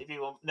 go ahead. maybe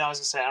no, I was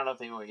gonna say I don't know if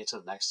maybe when we get to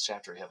the next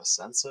chapter, we have a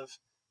sense of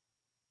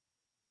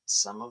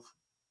some of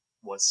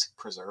what's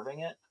preserving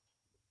it.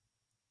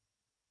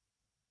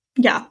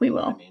 Yeah, we You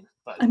know what I will. mean?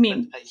 I But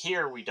mean,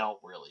 here we don't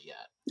really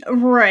yet.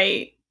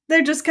 right.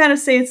 They just kind of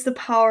say it's the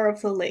power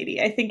of the lady,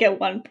 I think, at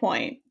one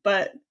point.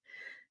 But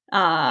Oh,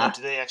 uh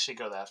do they actually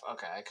go that far?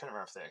 Okay, I couldn't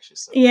remember if they actually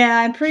said that. yeah,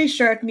 I'm pretty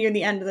sure near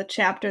the end of the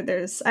chapter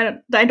there's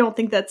I don't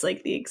think that's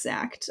like the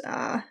exact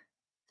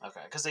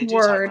Okay, because they do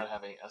talk word. about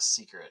having a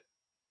secret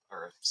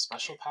or a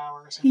special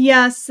power or something.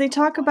 Yes, they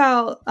talk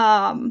about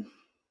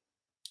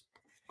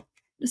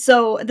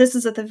so this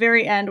is at the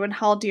very end when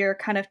Haldir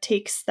kind of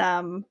takes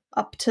them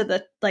up to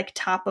the like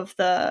top of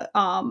the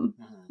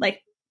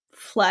like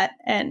flat,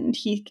 and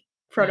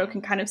Frodo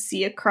can kind of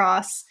see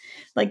across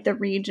like the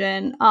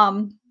region.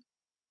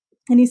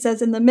 And he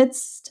says, in the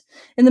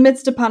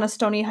midst upon a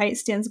stony height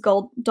stands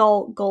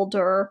Dol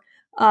Guldur,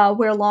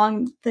 where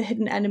long the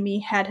hidden enemy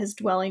had his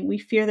dwelling. We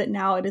fear that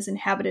now it is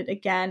inhabited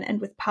again,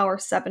 and with power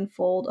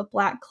sevenfold. A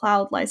black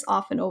cloud lies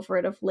often over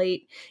it of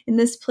late. In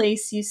this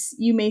place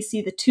you may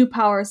see the two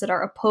powers that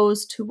are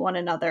opposed to one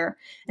another,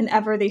 and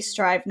ever they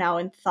strive now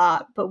in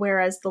thought. But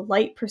whereas the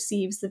light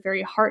perceives the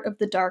very heart of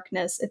the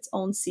darkness, its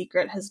own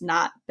secret has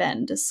not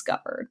been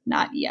discovered,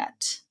 not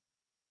yet.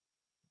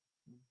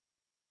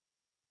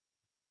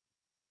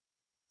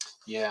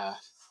 Yeah.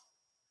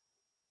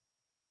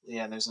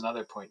 Yeah, and there's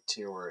another point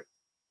too where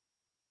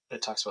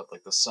it talks about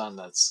like the sun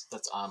that's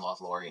on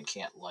Lothlorien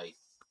can't light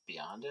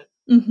beyond it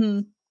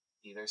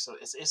either. So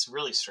it's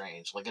really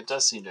strange. Like it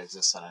does seem to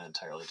exist on an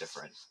entirely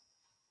different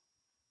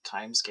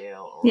time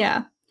scale. Or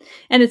yeah.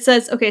 And it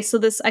says, okay, so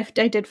this I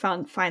did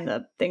find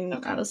the thing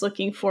okay. I was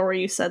looking for where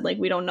you said like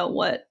we don't know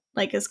what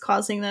like is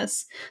causing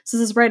this. So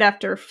this is right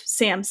after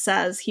Sam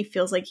says he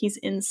feels like he's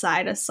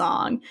inside a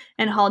song,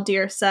 and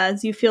Haldir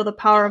says, "You feel the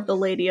power of the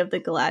Lady of the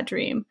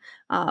Galadrim.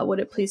 Would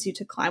it please you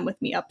to climb with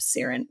me up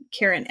Ciaran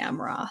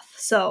Amroth?"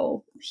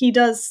 So he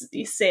does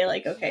say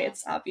like, okay,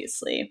 it's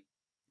obviously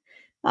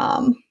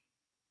little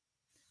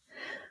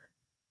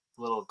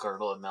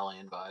Girdle of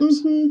Melian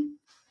vibes.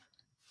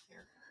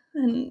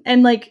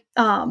 And like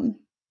yeah,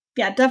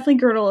 definitely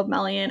Girdle of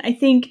Melian. I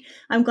think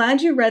I'm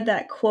glad you read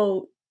that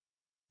quote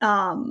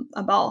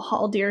about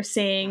Haldir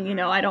saying, you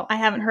know, I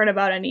haven't heard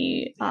about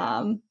any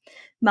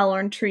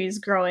Melorn trees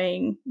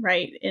growing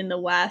right in the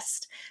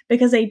West,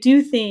 because I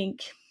do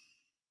think,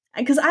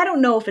 because I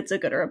don't know if it's a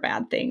good or a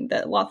bad thing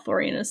that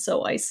Lothlorien is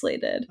so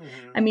isolated.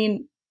 I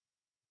mean,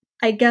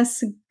 I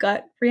guess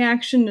gut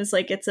reaction is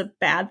like it's a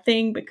bad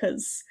thing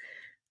because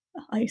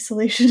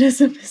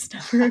isolationism is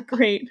never a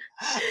great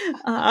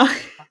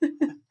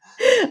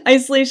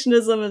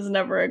isolationism is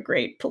never a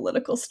great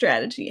political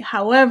strategy.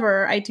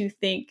 However, I do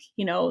think,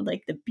 you know,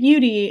 like the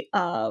beauty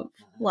of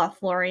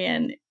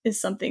Lothlorien is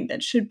something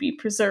that should be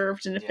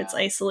preserved, and if its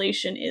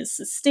isolation is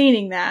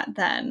sustaining that,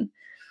 then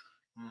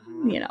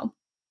you know.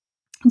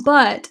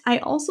 But I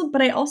also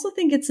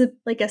think it's a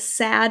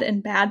sad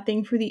and bad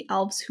thing for the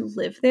elves who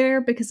live there,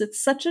 because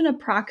it's such an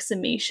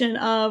approximation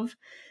of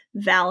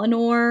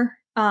Valinor,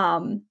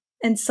 and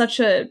such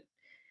a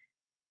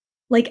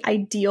like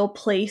ideal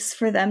place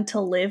for them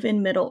to live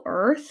in Middle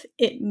Earth.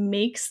 It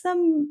makes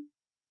them,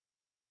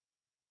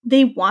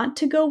 they want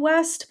to go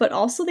west, but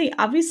also they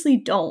obviously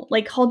don't.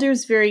 Like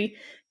Haldir's very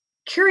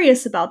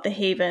curious about the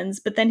havens,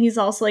 but then he's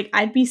also like,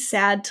 I'd be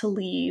sad to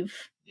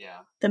leave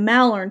the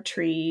Malorn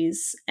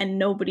trees, and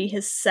nobody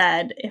has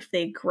said if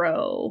they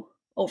grow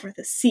over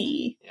the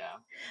sea.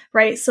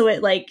 Right? So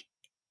it's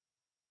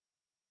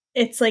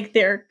like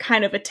they're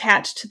kind of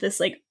attached to this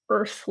like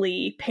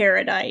earthly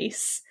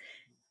paradise,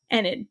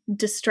 and it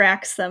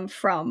distracts them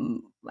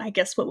from, I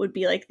guess, what would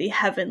be like the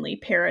heavenly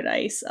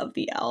paradise of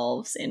the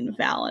elves in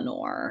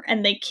Valinor.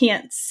 And they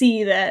can't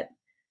see that,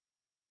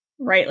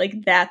 right?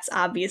 Like that's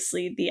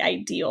obviously the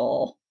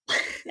ideal.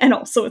 And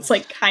also it's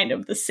like kind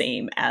of the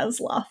same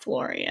as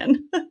Lothlorien.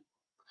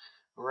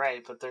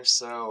 Right, but they're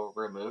so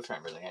removed from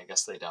everything. I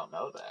guess they don't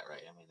know that,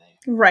 right? I mean,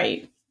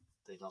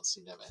 they don't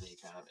seem to have any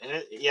kind of. And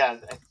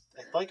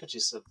I like what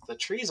you said. The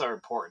trees are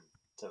important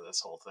to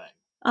this whole thing.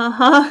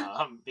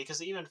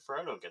 Because even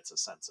Frodo gets a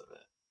sense of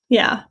it.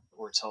 Yeah.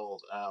 We're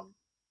told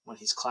when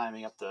he's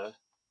climbing up when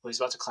he's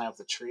about to climb up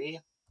the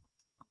tree,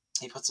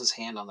 he puts his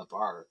hand on the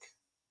bark.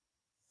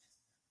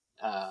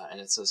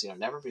 And it says,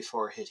 never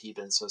before had he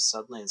been so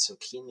suddenly and so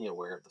keenly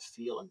aware of the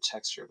feel and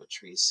texture of a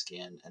tree's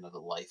skin and of the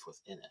life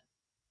within it.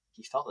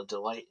 He felt a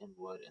delight in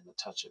wood and the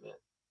touch of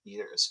it,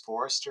 neither as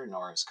forester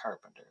nor as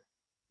carpenter.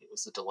 It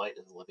was the delight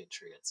of the living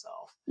tree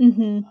itself.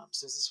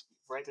 So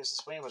there's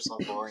this way in which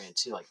Lothlorien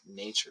too, like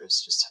nature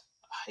is just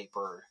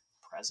hyper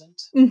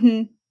present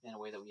in a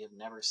way that we have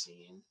never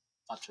seen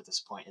up to this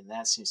point, and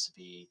that seems to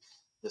be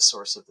the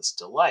source of this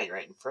delight,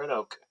 right? And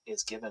Frodo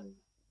is given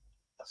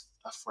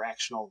a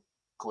fractional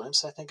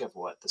glimpse, I think, of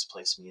what this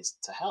place means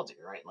to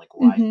Haldir, right? Like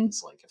why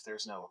it's like if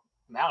there's no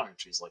mountain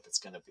trees, like it's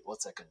gonna be,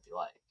 what's that gonna be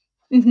like?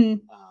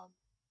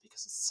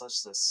 Because it's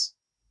such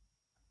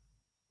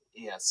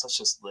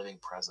this living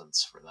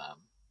presence for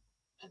them,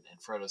 and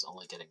Frodo's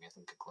only getting, I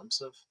think, a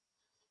glimpse of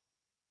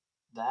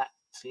that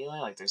feeling.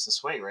 Like there's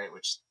this way, right,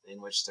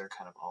 in which they're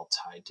kind of all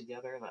tied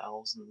together, the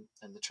elves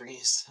and the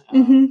trees.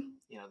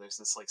 There's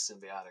this like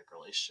symbiotic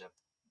relationship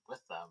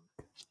with them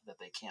that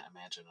they can't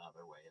imagine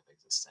another way of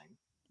existing.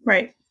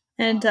 Right.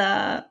 And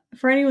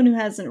for anyone who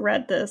hasn't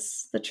read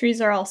this, the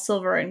trees are all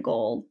silver and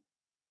gold.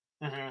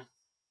 Yeah,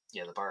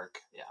 the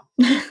bark. Yeah.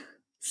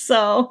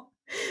 So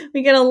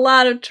we get a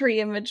lot of tree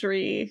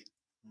imagery.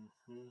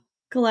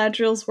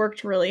 Galadriel's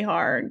worked really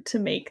hard to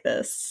make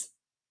this.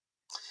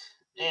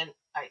 And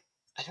I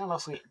don't know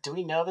if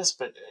we know this,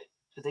 but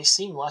they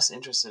seem less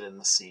interested in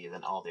the sea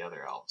than all the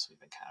other elves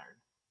we've encountered.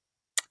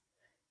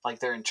 Like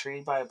they're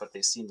intrigued by it, but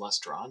they seem less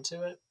drawn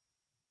to it.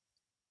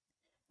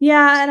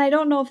 Yeah, and I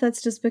don't know if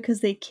that's just because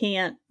they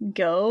can't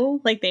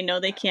go, like they know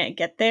they Yeah. can't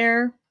get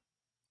there.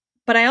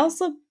 But I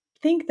also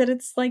think that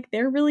it's like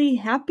they're really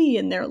happy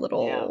in their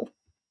little,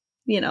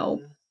 you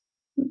know,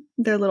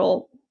 their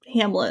little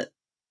hamlet.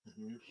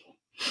 Mm-hmm.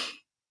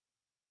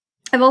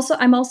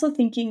 I'm also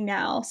thinking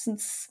now,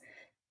 since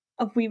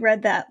we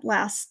read that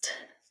last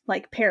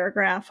like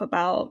paragraph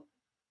about,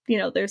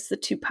 there's the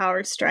two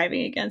powers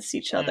striving against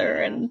each other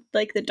and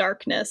like the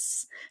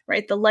darkness,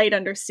 right? The light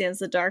understands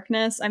the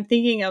darkness. I'm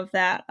thinking of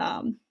that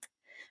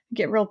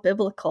get real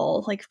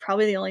biblical, like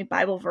probably the only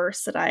Bible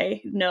verse that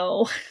I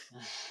know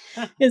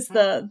is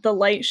the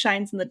light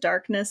shines in the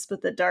darkness,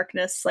 but the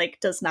darkness like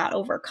does not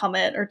overcome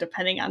it, or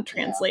depending on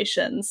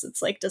translations,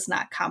 it's like does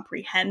not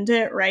comprehend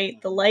it,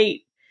 right? The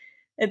light,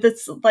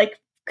 that's like,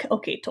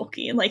 okay,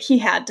 Tolkien, like he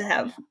had to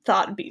have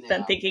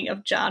been thinking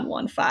of John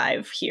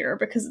 1:5 here,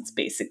 because it's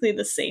basically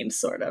the same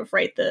sort of,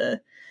 right?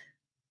 The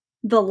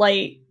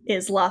light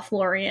is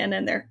Lothlorien,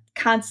 and they're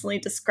constantly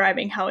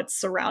describing how it's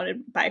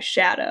surrounded by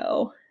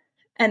shadow,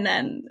 and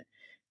then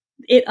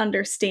it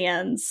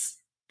understands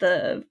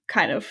the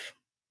kind of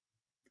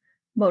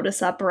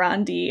modus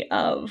operandi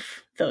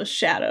of those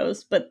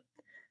shadows, but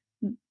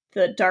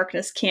the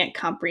darkness can't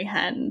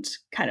comprehend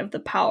kind of the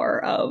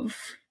power of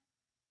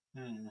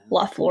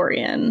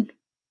Lothlorien,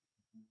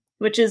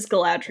 which is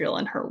Galadriel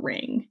and her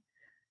ring.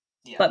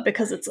 Yeah, but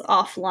because it's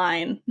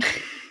offline,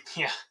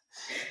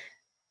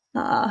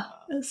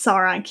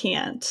 Sauron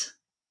can't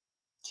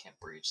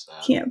breach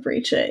that. Can't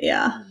breach it,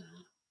 yeah.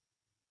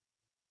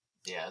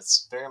 Yeah,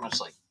 it's very much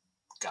like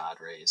God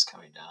rays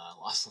coming down on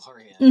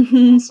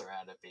Lothlorien, also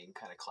around it being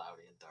kind of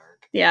cloudy and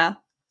dark. Yeah.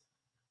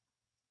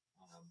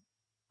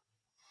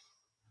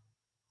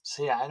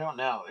 So yeah, I don't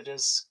know. It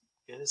is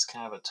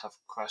kind of a tough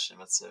question.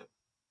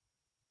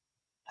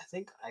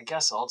 I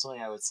guess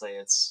ultimately I would say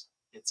it's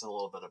a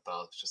little bit of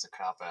both, just a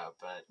cop out,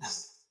 but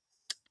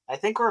I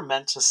think we're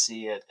meant to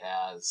see it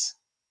as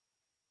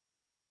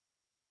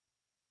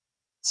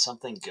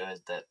something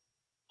good that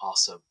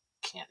also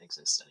can't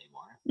exist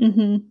anymore.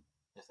 Mm-hmm.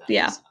 If that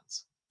makes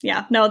sense.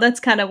 Yeah. No,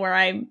 that's kind of where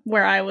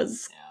I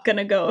was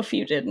gonna go if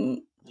you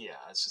didn't. Yeah,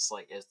 it's just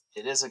like it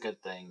is a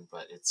good thing,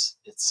 but it's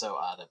so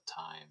out of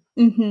time.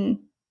 Mm-hmm.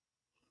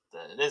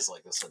 That it is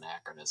like this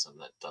anachronism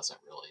that doesn't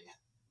really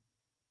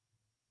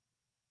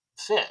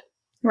fit.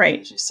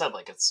 Right. As you said,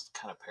 like it's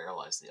kind of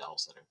paralyzed the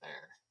elves that are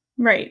there.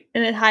 Right.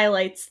 And it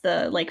highlights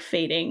the like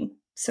fading,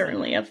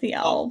 certainly, of the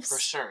elves. Oh, for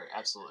sure.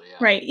 Absolutely. Yeah.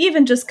 Right.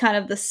 Even just kind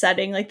of the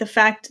setting, like the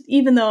fact,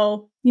 even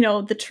though,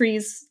 the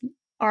trees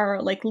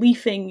are like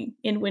leafing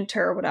in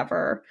winter or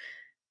whatever,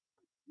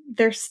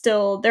 there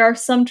are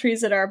some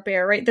trees that are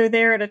bare, right? They're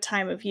there at a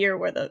time of year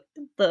where the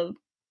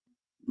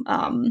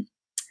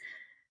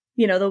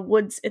the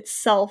woods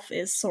itself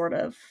is sort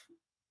of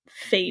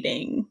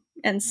fading,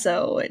 and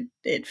so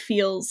it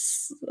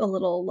feels a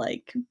little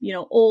like,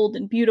 old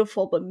and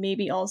beautiful, but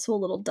maybe also a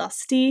little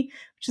dusty,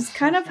 which is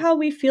kind of how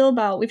we've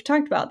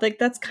talked about, like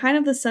that's kind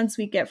of the sense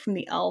we get from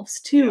the elves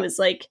too, is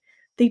like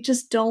they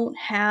just don't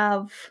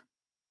have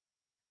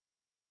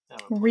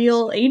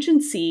real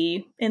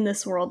agency in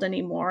this world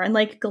anymore. And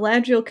like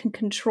Galadriel can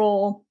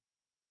control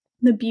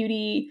the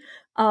beauty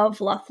of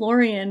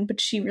Lothlorien, but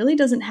she really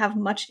doesn't have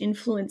much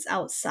influence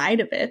outside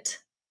of it.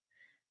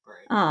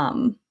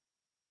 Right.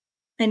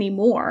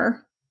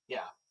 Anymore.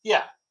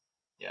 Yeah.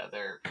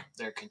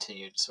 Their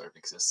continued sort of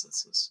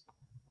existence is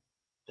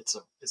it's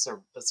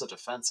a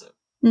defensive.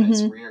 Mm-hmm.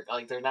 It's weird.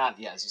 Like they're not,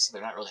 as you said,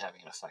 they're not really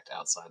having an effect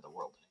outside the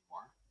world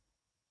anymore.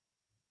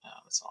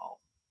 It's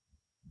all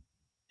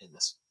in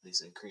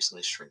these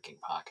increasingly shrinking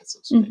pockets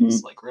of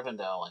space, like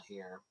Rivendell and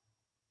here.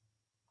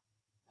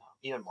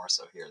 Even more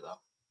so here, though.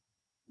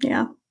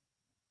 Yeah.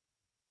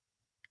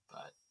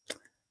 But.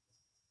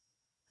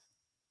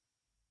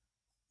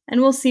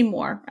 And we'll see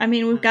more. I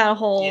mean, we've got a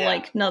whole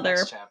another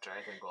chapter.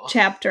 I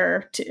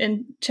think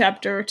in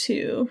chapter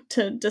 2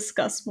 to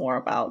discuss more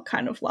about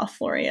kind of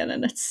Lothlorien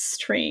and its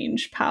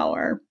strange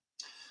power.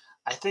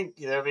 I think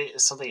there'd be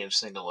something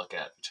interesting to look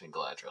at between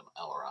Galadriel and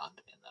Elrond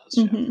in those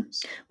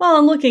chapters. Well,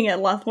 and looking at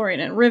Lothlorien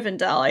and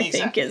Rivendell, I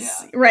think is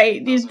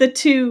right. The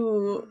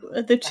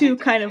two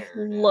kind of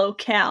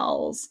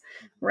locales,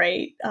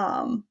 right?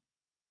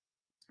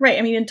 Right.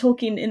 I mean, in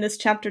Tolkien in this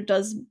chapter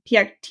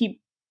he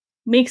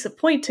makes a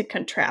point to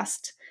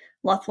contrast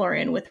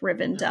Lothlorien with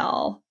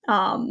Rivendell.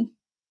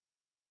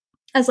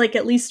 As like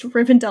at least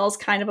Rivendell is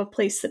kind of a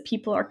place that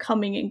people are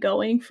coming and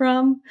going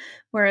from,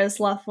 whereas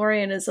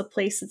Lothlorien is a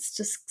place that's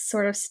just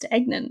sort of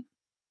stagnant.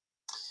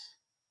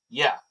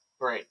 Yeah,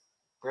 right.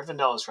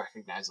 Rivendell is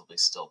recognizably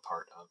still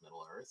part of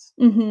Middle Earth,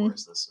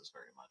 whereas this is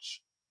very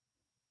much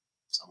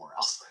somewhere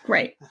else.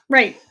 Right.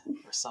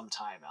 Or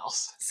sometime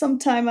else.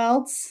 Sometime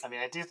else. I mean,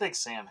 I do think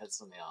Sam hits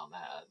the nail on the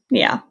head.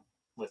 Yeah.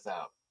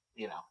 Without,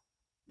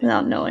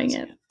 without knowing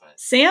it.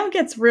 Sam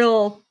gets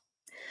real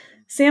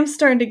Sam's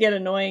starting to get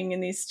annoying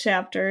in these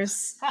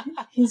chapters.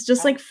 He's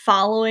just like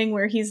following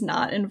where he's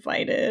not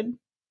invited.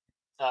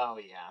 Oh,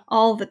 yeah.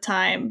 All the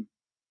time.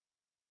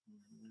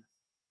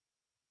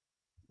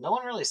 No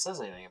one really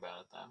says anything about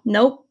it, though.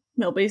 Nope.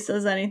 Nobody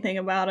says anything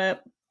about it.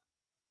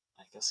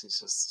 I guess he's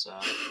just,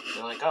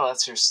 they're like, oh,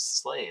 that's your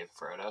slave,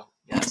 Frodo.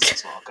 Yes,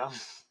 he's welcome.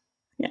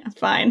 Yeah,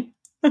 fine.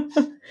 Your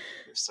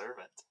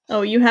servant.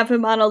 Oh, you have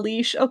him on a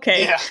leash?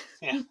 Okay.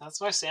 Yeah.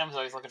 That's why Sam's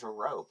always looking for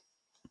rope.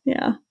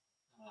 Yeah.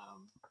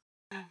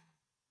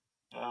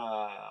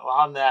 Well,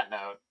 on that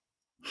note,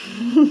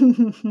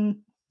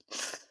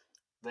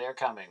 they are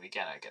coming. We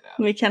cannot get out.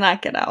 We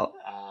cannot get out.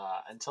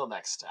 Until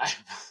next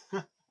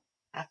time.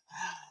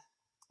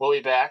 We'll be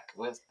back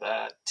with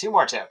 2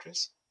 more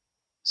chapters.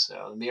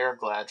 So, the Mirror of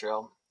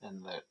Galadriel,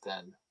 and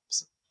then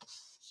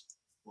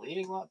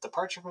leaving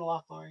Departure from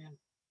Lothlorien.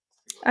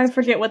 I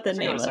forget what the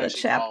name of the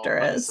chapter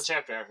is. It's the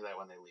chapter after that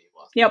when they leave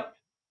Lothlorien. Yep.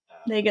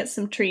 They get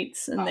some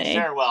treats and they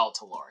farewell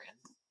to Lorien.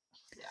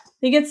 Yeah.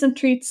 They get some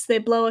treats, they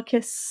blow a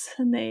kiss,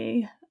 and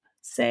they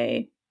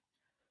say,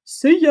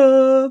 "See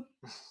ya!"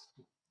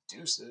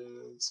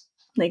 Deuces.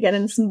 They get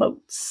in some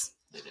boats.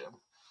 They do.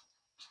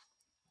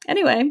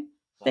 Anyway,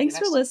 thanks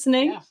for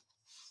listening. Yeah.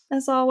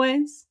 As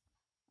always.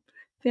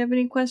 If you have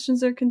any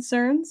questions or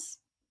concerns,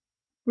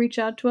 reach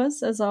out to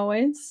us, as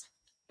always.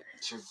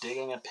 If you're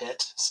digging a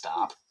pit,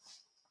 stop.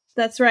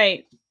 That's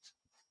right.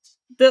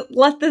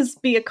 Let this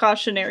be a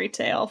cautionary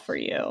tale for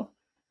you.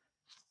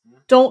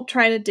 Don't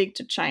try to dig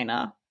to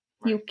China.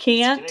 Right. You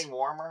can't. It's getting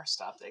warmer,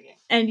 stop digging.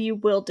 And you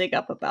will dig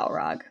up a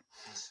Balrog.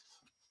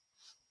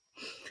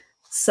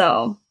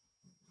 So,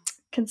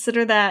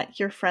 consider that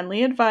your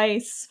friendly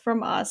advice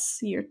from us,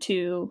 your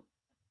 2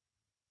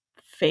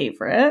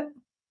 favorite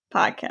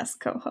podcast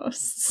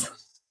co-hosts.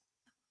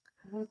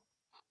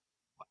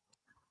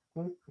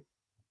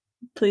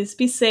 Please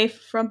be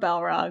safe from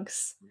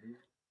Balrogs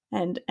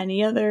and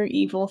any other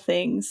evil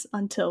things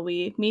until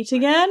we meet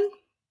again.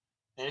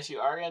 And if you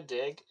are going to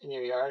dig in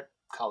your yard,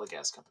 call the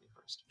gas company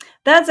first.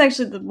 That's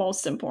actually the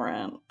most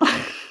important.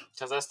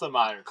 Because that's the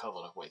modern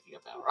equivalent of waking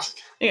up Balrog.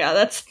 Yeah,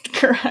 that's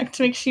correct.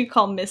 Make sure you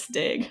call Miss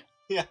Dig.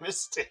 Yeah,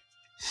 Miss Dig.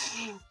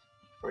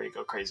 Before you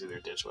go crazy with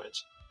your Ditch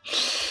Witch.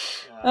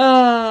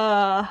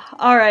 All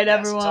right,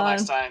 everyone. Until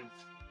next time.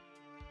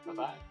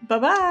 Bye-bye.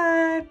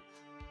 Bye-bye.